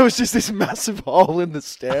 And there was just this massive hole in the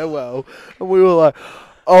stairwell. And we were like,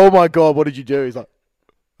 oh my God, what did you do? He's like,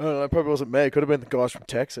 I don't know, it probably wasn't me. It could have been the guys from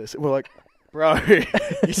Texas. And we're like, bro,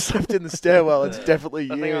 you slept in the stairwell. It's definitely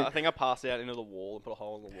you. I think I passed out into the wall and put a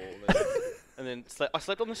hole in the wall. And then I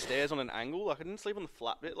slept on the stairs on an angle. Like, I didn't sleep on the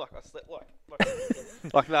flat bit. Like, I slept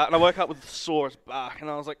like that. And I woke up with the sorest back. And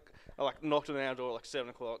I was like, I knocked on our door at like 7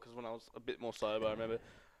 o'clock because when I was a bit more sober, I remember.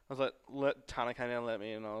 I was like, Tanner came down and let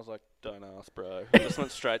me in, and I was like, don't ask, bro. I just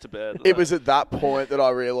went straight to bed. It was at that point that I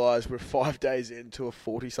realised we're 5 days into a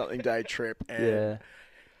 40-something day trip. And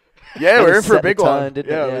yeah, we're in for a big one. It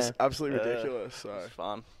was absolutely ridiculous. So it was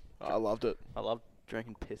fun. I loved it. I love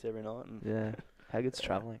drinking piss every night. And Yeah. How good's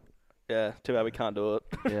travelling? yeah, too bad we can't do it.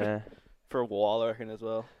 Yeah. For a while, I reckon, as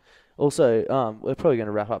well. Also, we're probably going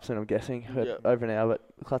to wrap up soon, I'm guessing. We're Yeah. over an hour,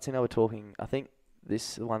 but Clutzy and I were talking, I think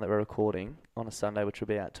this one that we're recording on a Sunday, which will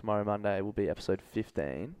be out tomorrow Monday, will be episode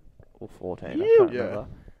 15 or 14. I can't remember.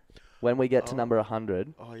 When we get to number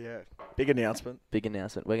 100, Oh, yeah. Big announcement. big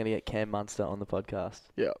announcement. We're going to get Cam Munster on the podcast.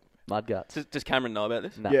 Yeah. Mudguts. Does Cameron know about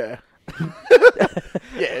this? Nah. Yeah.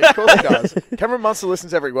 Yeah, of course he does. Cameron Munster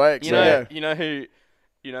listens every week. You So know, yeah.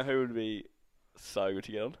 you know who would be so good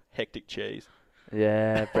to get on? Hectic Cheese.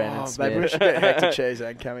 Yeah, Brandon Smith. Maybe we should get Hector Cheese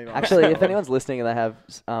and Cammy Munster. Actually, if anyone's listening and they have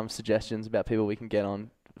suggestions about people we can get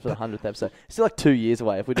on for the 100th episode, it's still like 2 years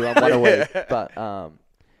away if we do one a week. But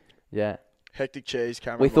yeah, Hectic Cheese,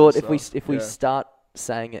 Cameron we thought Munster. if we start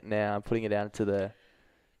saying it now and putting it out into the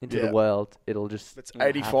Yeah. world, it'll just It's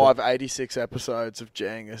 85, 86 episodes of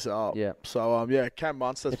Jing us up. Yeah. So yeah, Cam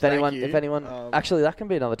Munster. If anyone, actually, that can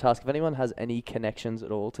be another task. If anyone has any connections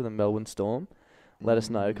at all to the Melbourne Storm, let us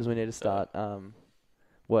know because we need to start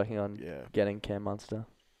working on getting Cam Munster.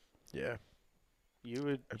 Yeah. You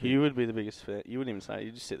would be the biggest fan. You wouldn't even say it.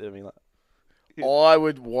 You just sit there and be like, I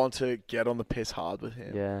would want to get on the piss hard with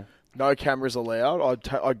him. Yeah. No cameras allowed.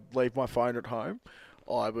 I'd leave my phone at home.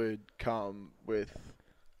 I would come with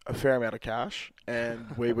a fair amount of cash, and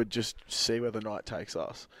we would just see where the night takes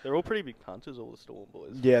us. they're all pretty big punters, all the Storm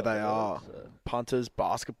boys. Yeah, Like, they are. so- Punters,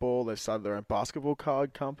 basketball. They've started their own basketball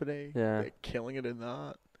card company. Yeah. They're killing it in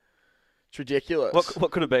that. It's ridiculous.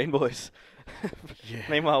 What could have been, boys? Yeah.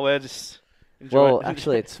 Meanwhile, we're just enjoying. Well,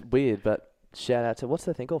 actually, it's weird, but shout out to what's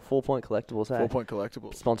the thing called? 4 Point Collectibles. 4 Point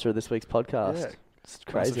Collectibles. Sponsor of this week's podcast. Yeah. It's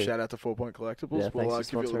Massive crazy. shout out to 4 Point Collectibles. Yeah, we'll thanks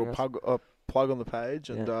give for you a little sponsoring plug on the page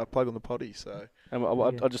and plug on the potty. So And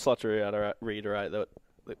I'd just like to reiterate that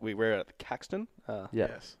we were at the Caxton. Yeah.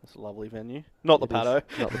 yes. It's a lovely venue. Not the It is.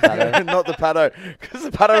 Paddo. Not the Paddo. Not the Paddo, because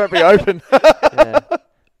the Paddo won't be open. Yeah.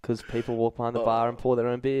 Because people walk behind the bar and pour their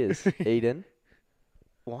own beers. Eden.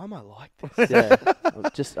 Why am I like this? Yeah.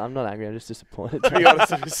 I'm not angry. I'm just disappointed. To be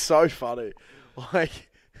honest, it was so funny. Like,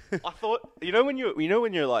 I thought, when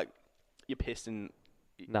you're like, you're pissed and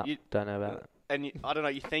No, you, don't know about it. and I don't know,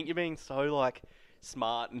 you think you're being so like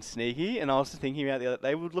smart and sneaky, and I was just thinking about the other.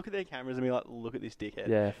 They would look at their cameras and be like, "Look at this dickhead."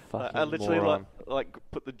 Yeah, Like, fucking I literally moron. like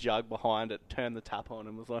put the jug behind it, turned the tap on,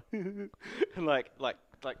 and was like, and like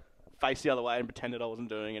face the other way and pretended I wasn't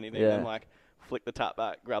doing anything, Yeah. and like flick the tap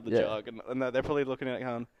back, grab the Yeah. jug, and they're probably looking at it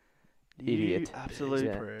going, "You Idiot. absolute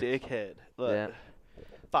Yeah. dickhead." Like, Yeah.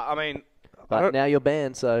 But I mean, But now you're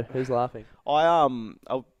banned, so who's laughing? I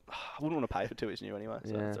wouldn't want to pay for 2 weeks new anyway,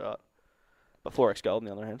 so Yeah. it's alright. But 4X Gold on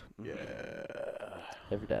the other hand. yeah,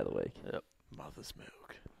 Every day of the week. Yep. mother's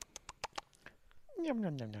milk.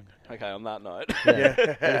 Okay, on that note.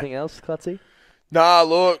 Yeah. Anything else, Clutzy? Nah,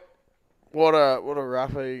 look, what a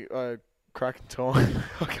rappy cracking time.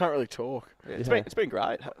 I can't really talk. Yeah, Yeah. it's been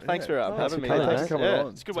great. Thanks for Thanks having for me. coming, Thanks mate. for coming Yeah, on.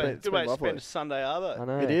 it's a good It's way, been- it's been to lovely. spend a Sunday, Arvo. I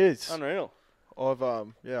know. It is. Unreal. I've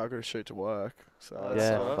I've got to shoot to work. So Oh, Yeah,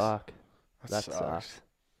 sucks. fuck. That sucks. sucks.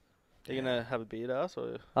 Are you going to have a beer, Das,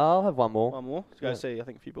 or I'll have one more. one more? Go Yeah. see, I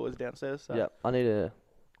think, a few boys downstairs. So. Yeah, I need to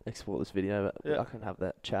export this video, but Yeah. I can have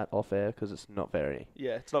that chat off air because it's not very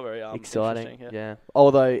Yeah, it's not very exciting. interesting. Yeah.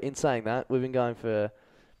 Although, in saying that, we've been going for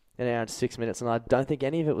an hour and 6 minutes, and I don't think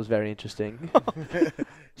any of it was very interesting.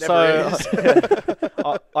 So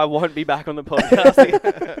I won't be back on the podcast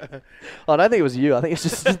again. I don't think it was you. I think it's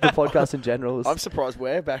just the podcast in general. I'm surprised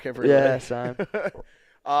we're back every Yeah, week. same.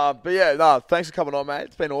 But yeah, no, thanks for coming on, mate.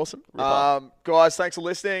 It's been awesome. Ripper. Guys, thanks for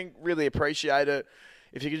listening. Really appreciate it.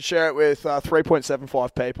 If you could share it with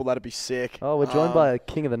 3.75 people, that'd be sick. Oh, we're joined by a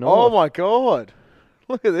King of the North. Oh my God.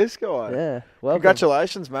 Look at this guy. Yeah, welcome.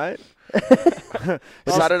 Congratulations, mate.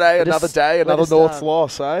 Saturday, another day, another North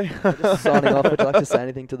loss, eh? Just signing off. Would you like to say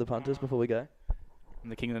anything to the punters before we go? I'm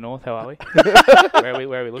the King of the North. How are we?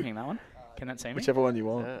 Where are we looking? That one? Can that see me? Whichever one you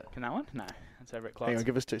want. Can that one? No. That's over at Clyde's. Hang on,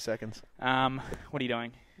 give us 2 seconds. What are you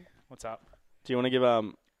doing? What's up? Do you want to give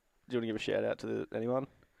a shout out to anyone?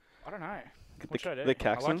 I don't know. What should I do? The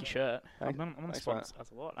Caxton? I like your shirt. Hey, I'm on the thanks, spot. mate.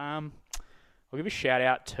 That's a lot. I'll give a shout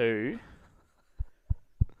out to.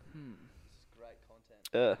 Great content.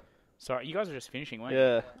 Yeah. Sorry, you guys are just finishing, weren't you?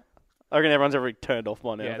 Yeah. I reckon everyone's already turned off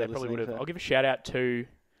by now. Yeah, they probably would have. I'll give a shout out to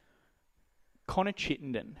Connor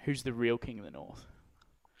Chittenden, who's the real King of the North.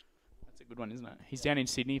 That's a good one, isn't it? He's down in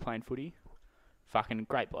Sydney playing footy. Fucking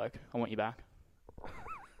great bloke. I want you back.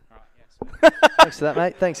 Thanks for that,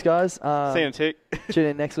 mate. Thanks, guys. See you, Tick. Tune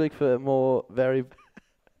in next week for more very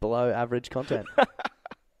below average content.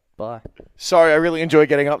 Bye. Sorry, I really enjoyed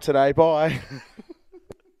getting up today. Bye.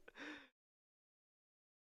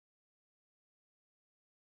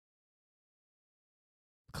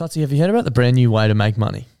 Clutzy, have you heard about the brand new way to make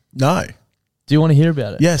money? No. Do you want to hear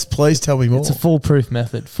about it? Yes, please tell me more. It's a foolproof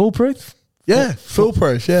method. Foolproof? Yeah,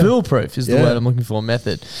 foolproof, yeah. Foolproof is the word I'm looking for,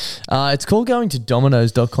 method. It's called going to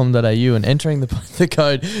dominoes.com.au and entering the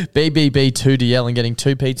code BBB2DL and getting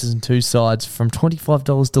 2 pizzas and 2 sides from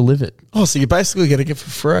 $25 delivered. Oh, so you're basically getting it for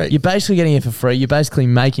free. You're basically getting it for free. You're basically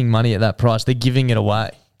making money at that price. They're giving it away.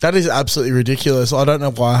 That is absolutely ridiculous. I don't know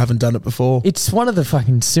why I haven't done it before. It's one of the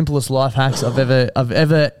fucking simplest life hacks I've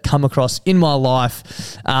ever come across in my life.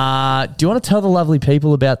 Do you want to tell the lovely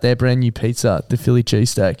people about their brand new pizza, the Philly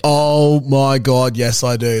cheesesteak? Oh my God, yes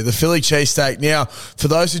I do. The Philly cheesesteak. Now, for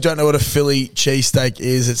those who don't know what a Philly cheesesteak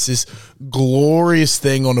is, it's this glorious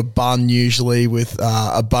thing on a bun usually with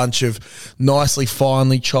a bunch of nicely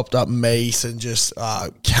finely chopped up meat and just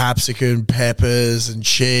capsicum, peppers and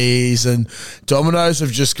cheese. And Domino's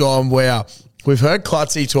have just gone, wow, we've heard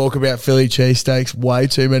Clutzy talk about Philly cheesesteaks way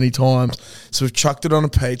too many times. So we've chucked it on a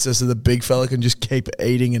pizza so the big fella can just keep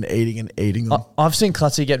eating and eating and eating them. I've seen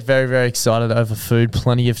Clutzy get very, very excited over food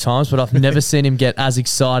plenty of times, but I've never seen him get as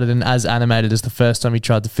excited and as animated as the first time he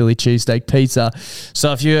tried the Philly cheesesteak pizza.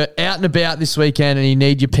 So if you're out and about this weekend and you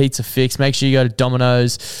need your pizza fix, make sure you go to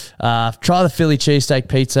Domino's. Try the Philly cheesesteak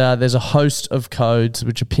pizza. There's a host of codes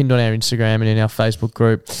which are pinned on our Instagram and in our Facebook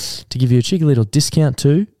group to give you a cheeky little discount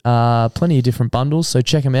too. Plenty of different bundles, so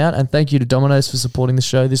check them out. And thank you to Domino's for supporting the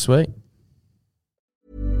show this week.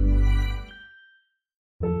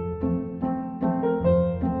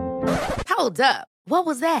 Hold up. What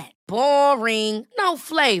was that? Boring. No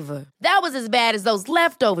flavor. That was as bad as those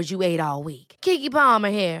leftovers you ate all week. Keke Palmer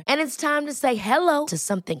here, and it's time to say hello to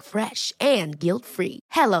something fresh and guilt-free.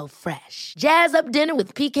 Hello Fresh. Jazz up dinner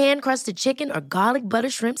with pecan-crusted chicken or garlic butter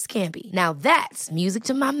shrimp scampi. Now that's music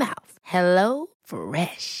to my mouth. Hello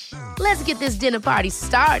Fresh. Let's get this dinner party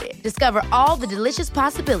started. Discover all the delicious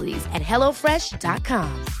possibilities at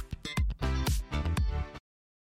HelloFresh.com.